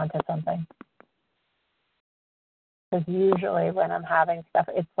think I'm on to something. Because usually when I'm having stuff,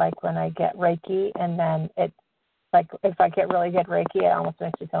 it's like when I get Reiki, and then it's like if I get really good Reiki, it almost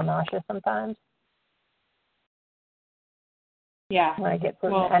makes me feel nauseous sometimes. Yeah. When I get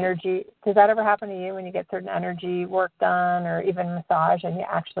certain energy. Does that ever happen to you when you get certain energy work done or even massage, and you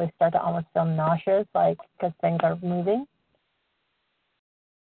actually start to almost feel nauseous, like because things are moving?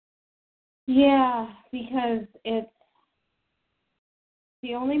 Yeah, because it's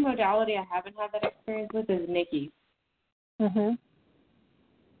the only modality I haven't had that experience with is Nikki. Mhm.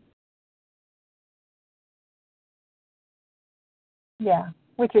 Yeah,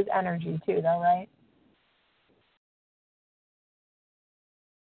 which is energy too, though, right?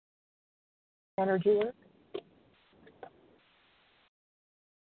 Energy work.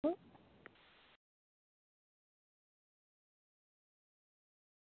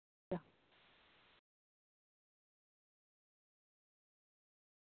 Yeah.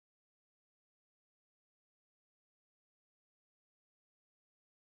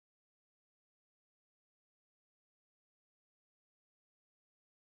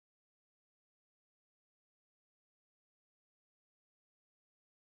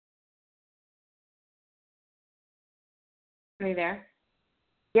 Are you there?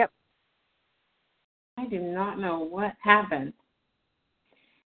 Yep. I do not know what happened.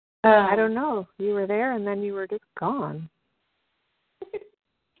 I don't know. You were there, and then you were just gone.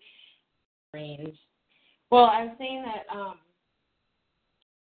 Strange. Well, I was saying that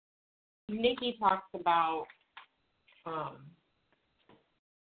Nikki talks about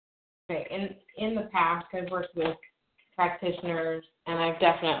Okay. In the past, I've worked with practitioners, and I've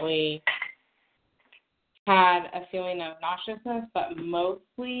definitely had a feeling of nauseousness, but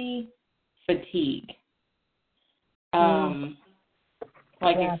mostly fatigue.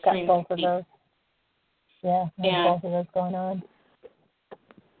 Like yeah, I've extreme got both fatigue. of those. Yeah, I have both of those going on.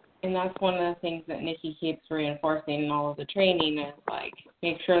 And that's one of the things that Nikki keeps reinforcing in all of the training is, like,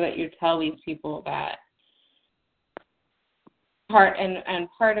 make sure that you tell these people that part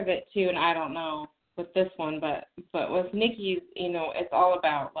of it, too, and I don't know with this one, but with Nikki's, it's all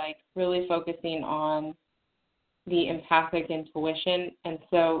about, like, really focusing on the empathic intuition. And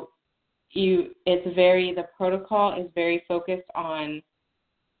so the protocol is very focused on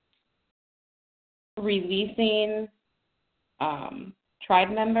releasing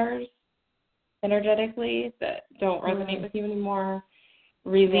tribe members energetically that don't resonate with you anymore,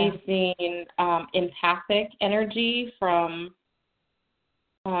 releasing empathic energy from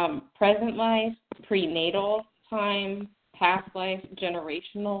present life, prenatal time, past life,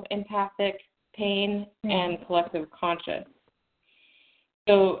 generational empathic pain, and collective conscious.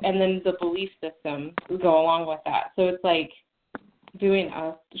 So, and then the belief system go along with that. So it's like doing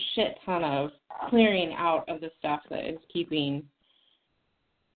a shit ton of clearing out of the stuff that is keeping,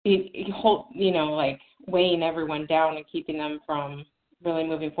 like weighing everyone down and keeping them from really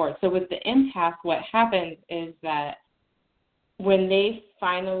moving forward. So with the empath, what happens is that when they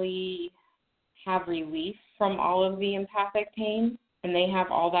finally have relief from all of the empathic pain and they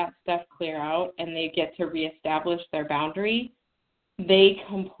have all that stuff clear out and they get to reestablish their boundary, they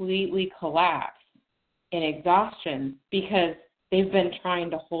completely collapse in exhaustion because they've been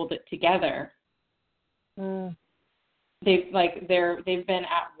trying to hold it together. They've been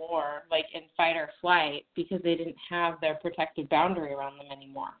at war, like in fight or flight, because they didn't have their protective boundary around them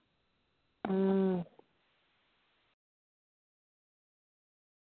anymore.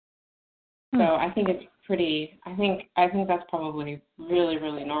 So I think it's pretty. I think that's probably really,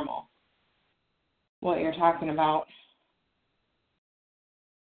 really normal. What you're talking about.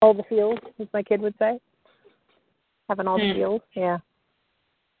 All the feels, as my kid would say. Having all the feels, yeah.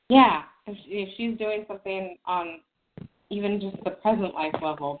 Yeah, if she's doing something on even just the present life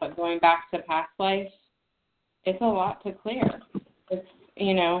level, but going back to past life, it's a lot to clear. It's,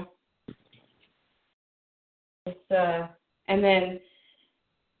 and then,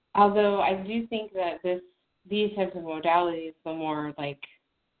 although I do think that these types of modalities, the more like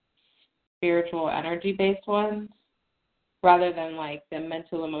spiritual energy-based ones, rather than like the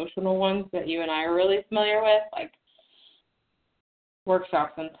mental emotional ones that you and I are really familiar with, like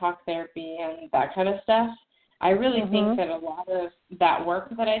workshops and talk therapy and that kind of stuff. I really think that a lot of that work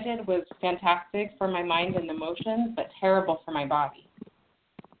that I did was fantastic for my mind and emotions, but terrible for my body.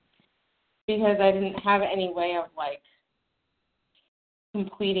 Because I didn't have any way of like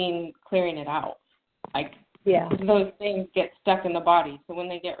clearing it out. Like those things get stuck in the body. So when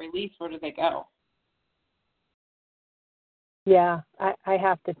they get released, where do they go? Yeah, I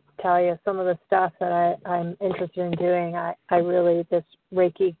have to tell you, some of the stuff that I'm interested in doing, I really, this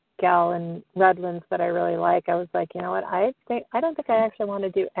Reiki gal in Redlands that I really like, I was like, you know what, I don't think I actually want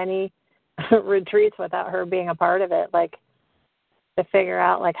to do any retreats without her being a part of it, like to figure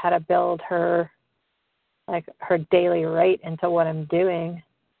out like how to build her, like her daily rate into what I'm doing,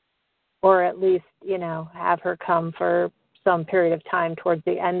 or at least, have her come for some period of time towards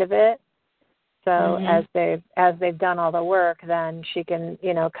the end of it. So as they've done all the work, then she can,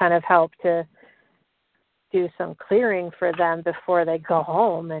 kind of help to do some clearing for them before they go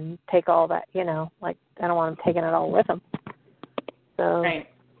home and take all that, like I don't want them taking it all with them. So,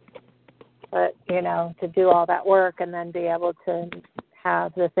 but, to do all that work and then be able to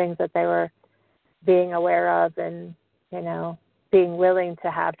have the things that they were being aware of and, being willing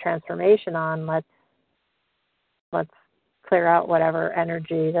to have transformation on, let's clear out whatever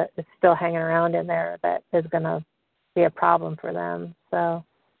energy that is still hanging around in there that is going to be a problem for them. So,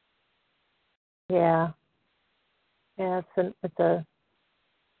 yeah, I don't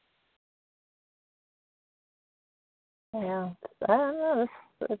know.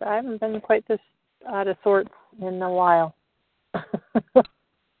 I haven't been quite this out of sorts in a while.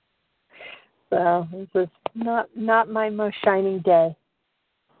 So this is not my most shining day.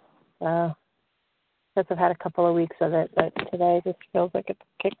 So guess I've had a couple of weeks of it, but today just feels like it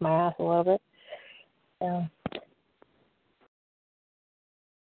kicked my ass a little bit. So,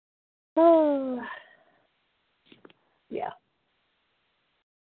 yeah.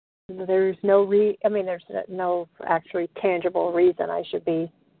 There's there's no actually tangible reason I should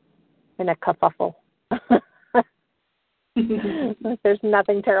be in a kerfuffle. There's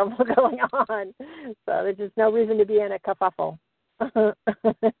nothing terrible going on, so there's just no reason to be in a kerfuffle.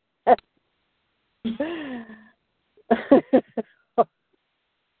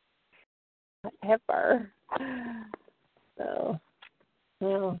 Ever. So,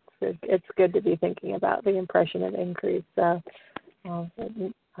 well, it's good to be thinking about the impression of increase. So, I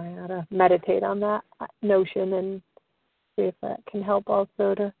ought to meditate on that notion and see if that can help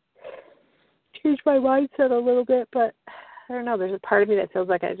also to change my mindset a little bit. But I don't know. There's a part of me that feels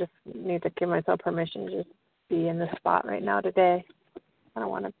like I just need to give myself permission to just be in this spot right now today. I don't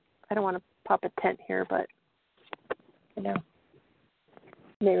want to pop a tent here, but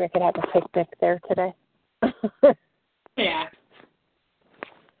maybe I could have a picnic there today. Yeah.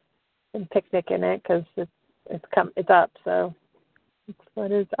 And picnic in it because it's up, so it's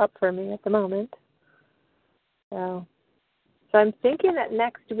what is up for me at the moment. So I'm thinking that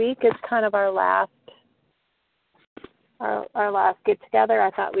next week is kind of our last get together.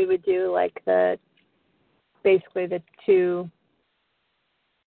 I thought we would do like basically the two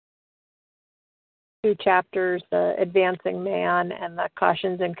chapters, the Advancing Man and the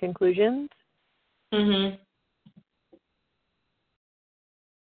Cautions and Conclusions. Mhm.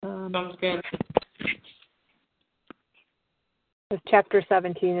 Sounds good. Chapter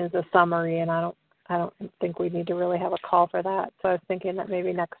 17 is a summary, and I don't think we need to really have a call for that. So I was thinking that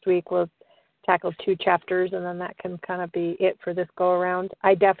maybe next week we'll tackle 2 chapters, and then that can kind of be it for this go around.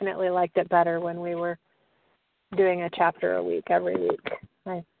 I definitely liked it better when we were doing a chapter a week every week.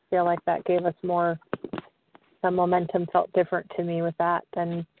 I feel like that gave us more. The momentum felt different to me with that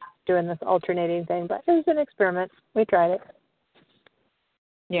than doing this alternating thing. But it was an experiment. We tried it.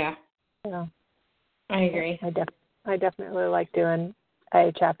 Yeah. So, I agree. I definitely like doing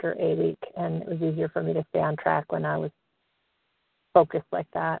a chapter a week, and it was easier for me to stay on track when I was focused like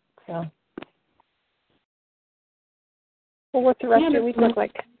that. So, well, what's the rest of your week look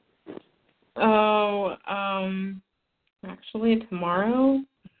like? Oh, actually tomorrow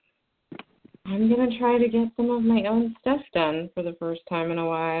I'm gonna try to get some of my own stuff done for the first time in a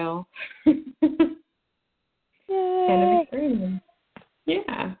while. Kind of exciting.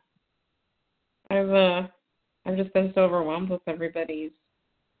 Yeah. I've just been so overwhelmed with everybody's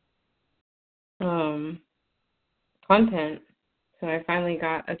content. So I finally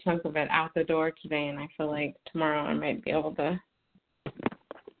got a chunk of it out the door today, and I feel like tomorrow I might be able to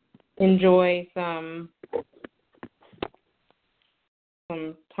enjoy some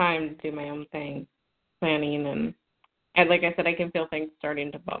time to do my own thing, planning, and like I said, I can feel things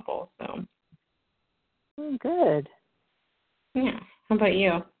starting to bubble. So Good. Yeah. How about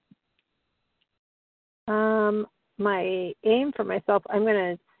you? My aim for myself, I'm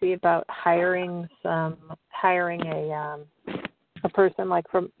going to see about hiring a person like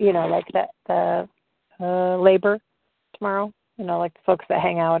from like the labor tomorrow. Like the folks that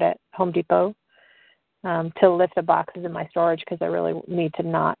hang out at Home Depot. To lift the boxes in my storage because I really need to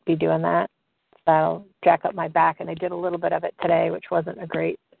not be doing that. That'll jack up my back, and I did a little bit of it today, which wasn't a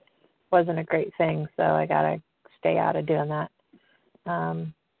great thing. So I gotta stay out of doing that.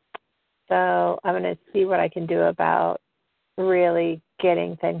 So I'm gonna see what I can do about really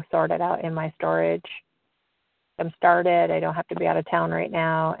getting things sorted out in my storage. I'm started. I don't have to be out of town right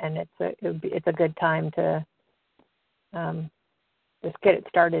now, and it's a good time to just get it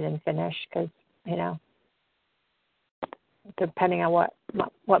started and finish because depending on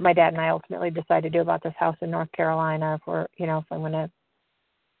what my dad and I ultimately decide to do about this house in North Carolina, if I'm going to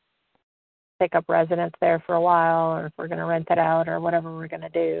take up residence there for a while, or if we're going to rent it out, or whatever we're going to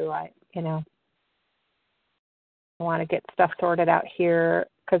do, I want to get stuff sorted out here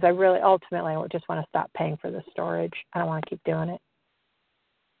because I really ultimately just want to stop paying for the storage. I don't want to keep doing it.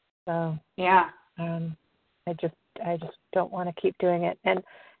 So yeah, I just don't want to keep doing it. And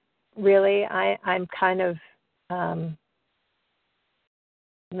really, I'm kind of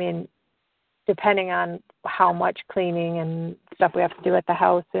depending on how much cleaning and stuff we have to do at the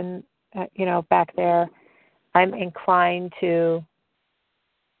house and, back there, I'm inclined to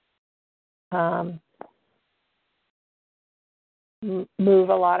move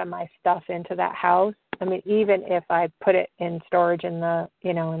a lot of my stuff into that house. Even if I put it in storage in the,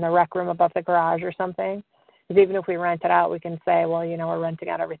 in the rec room above the garage or something, because even if we rent it out, we can say, well, we're renting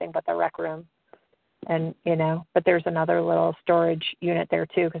out everything but the rec room. And, but there's another little storage unit there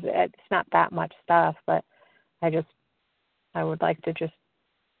too, because it's not that much stuff, but I would like to just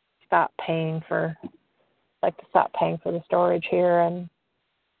stop paying for the storage here. And,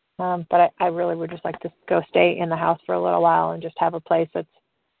 but I really would just like to go stay in the house for a little while and just have a place that's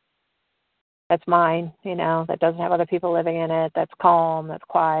mine, that doesn't have other people living in it, that's calm, that's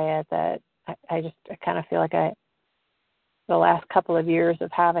quiet, that I kind of feel like the last couple of years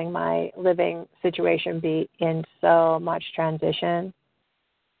of having my living situation be in so much transition,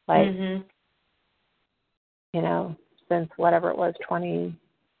 like since whatever it was,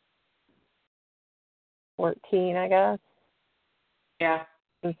 2014, I guess. Yeah.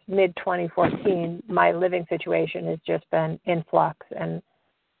 Since mid-2014, my living situation has just been in flux, and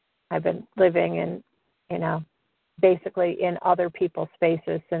I've been living in, basically in other people's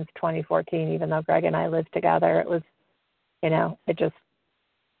spaces since 2014, even though Greg and I lived together. It was,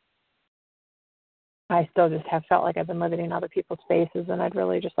 I still just have felt like I've been living in other people's spaces, and I'd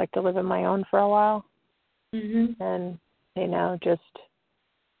really just like to live in my own for a while. Mm-hmm. And, just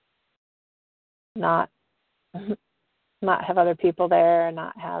not have other people there, and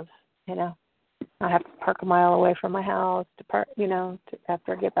not have, not have to park a mile away from my house to park, to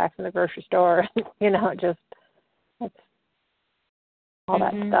after I get back from the grocery store, just it's all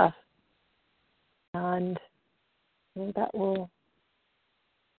that stuff. And that will,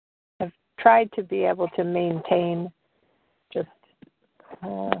 I've tried to be able to maintain just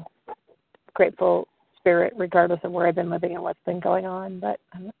grateful spirit regardless of where I've been living and what's been going on, but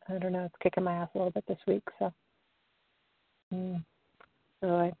I don't know, it's kicking my ass a little bit this week, so I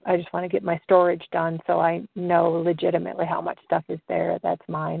just want to get my storage done so I know legitimately how much stuff is there that's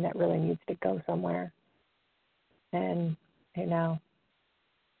mine that really needs to go somewhere. And, and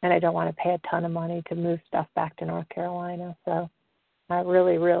I don't want to pay a ton of money to move stuff back to North Carolina. So I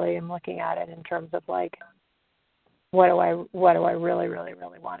really, really am looking at it in terms of like, what do I really, really,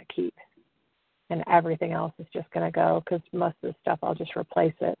 really want to keep? And everything else is just going to go, because most of the stuff I'll just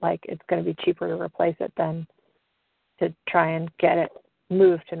replace it. Like, it's going to be cheaper to replace it than to try and get it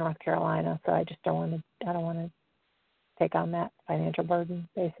moved to North Carolina. So I just don't want to take on that financial burden,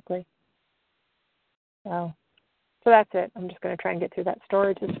 basically. So that's it. I'm just going to try and get through that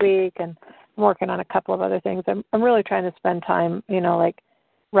storage this week, and I'm working on a couple of other things. I'm really trying to spend time, like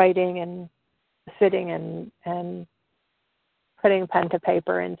writing and sitting and putting pen to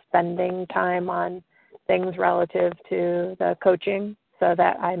paper and spending time on things relative to the coaching, so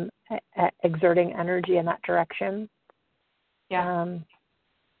that I'm exerting energy in that direction. Yeah.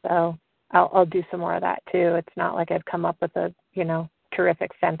 So I'll do some more of that too. It's not like I've come up with a,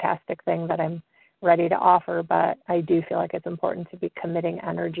 terrific, fantastic thing that I'm ready to offer, but I do feel like it's important to be committing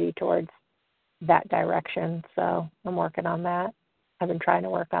energy towards that direction. So I'm working on that. I've been trying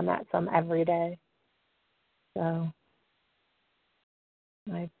to work on that some every day. So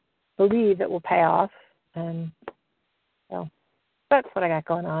I believe it will pay off. And so that's what I got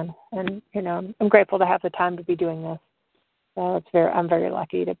going on. And, I'm grateful to have the time to be doing this. So I'm very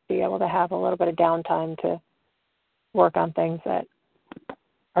lucky to be able to have a little bit of downtime to work on things that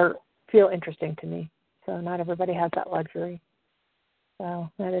feel interesting to me. So not everybody has that luxury.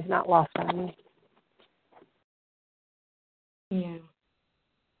 So that is not lost on me. Yeah.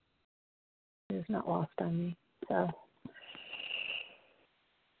 It is not lost on me. So,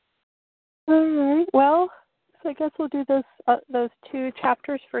 all right. Well, so I guess we'll do those 2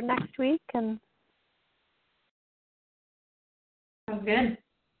 chapters for next week, and Sounds good.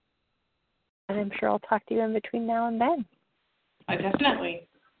 And I'm sure I'll talk to you in between now and then. Definitely.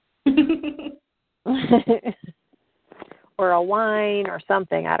 Or a wine or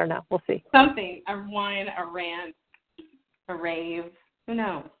something. I don't know. We'll see. Something. A wine, a rant, a rave. Who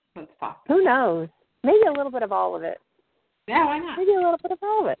knows? Let's talk. Who knows? Maybe a little bit of all of it. Yeah, why not? Maybe a little bit of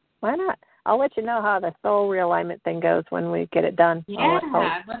all of it. Why not? I'll let you know how the soul realignment thing goes when we get it done. Yeah,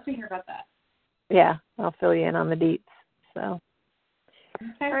 I'd love to hear about that. Yeah, I'll fill you in on the deets. So.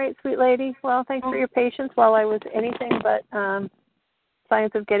 Okay. All right, sweet lady. Well, thanks for your patience while I was anything but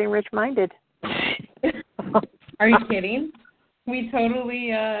science of getting rich-minded. Are you kidding? We totally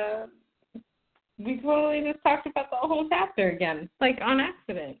just talked about the whole chapter again, like on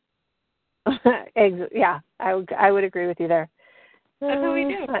accident. Yeah, I would agree with you there. That's what we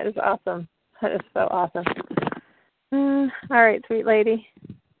do. That is awesome. That is so awesome. All right, sweet lady.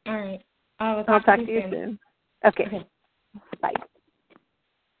 All right. I'll talk to you soon. Okay. Bye.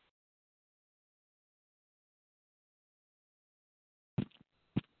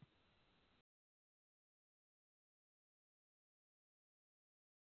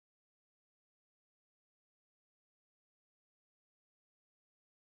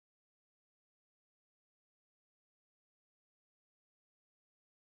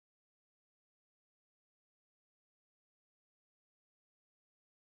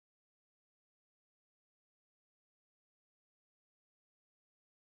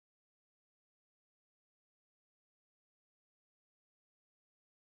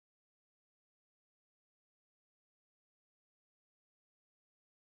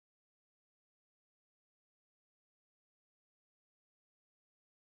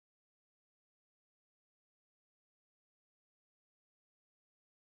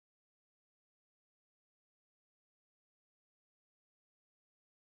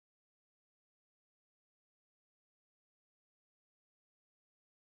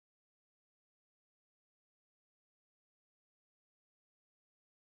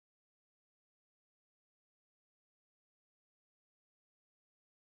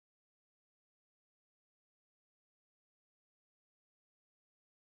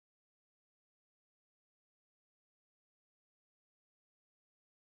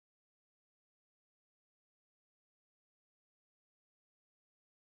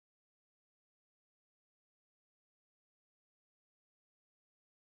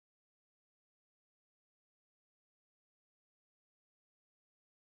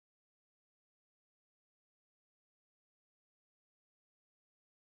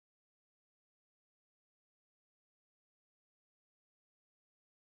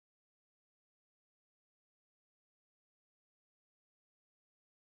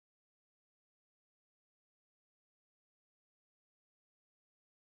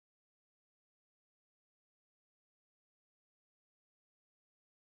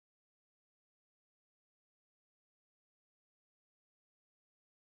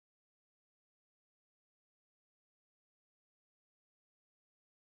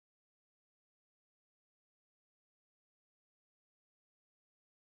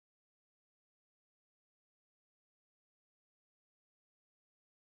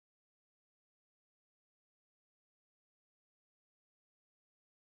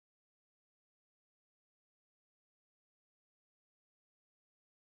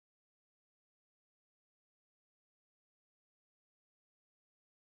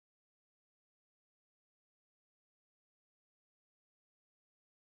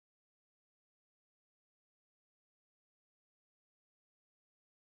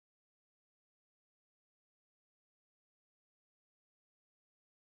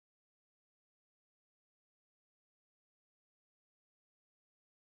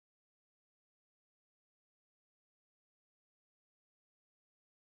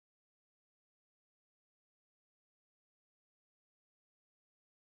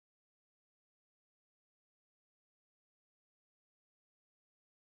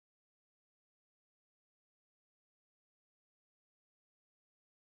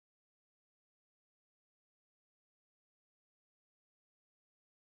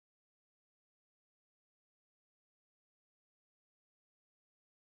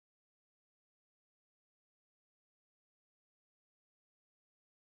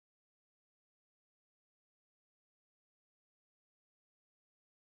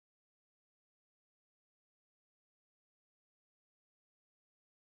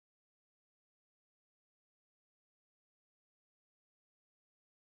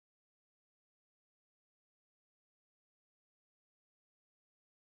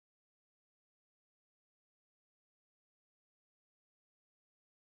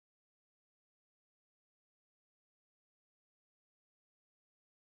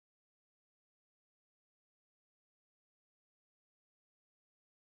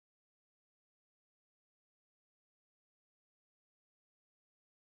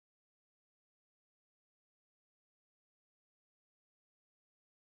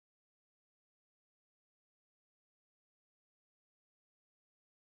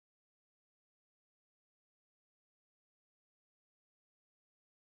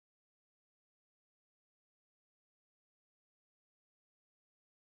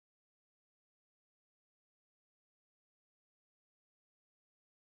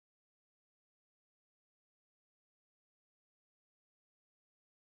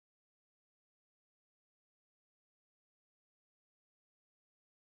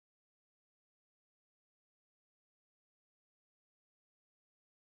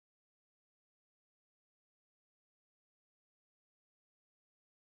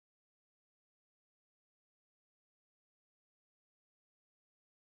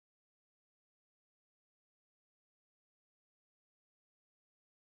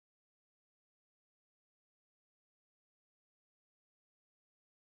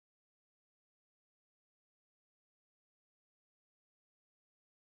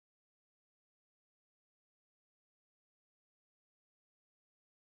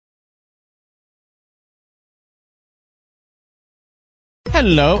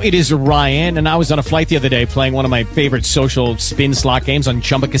 Hello, it is Ryan, and I was on a flight the other day playing one of my favorite social spin slot games on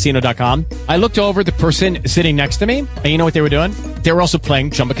ChumbaCasino.com. I looked over at the person sitting next to me, and you know what they were doing? They were also playing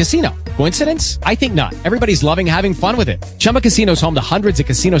Chumba Casino. Coincidence? I think not. Everybody's loving having fun with it. Chumba Casino is home to hundreds of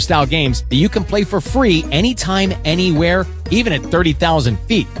casino-style games that you can play for free anytime, anywhere, even at 30,000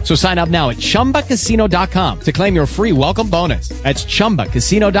 feet. So sign up now at ChumbaCasino.com to claim your free welcome bonus. That's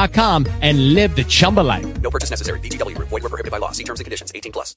ChumbaCasino.com and live the Chumba life. No purchase necessary. VGW. Void where prohibited by law. See terms and conditions. 18+.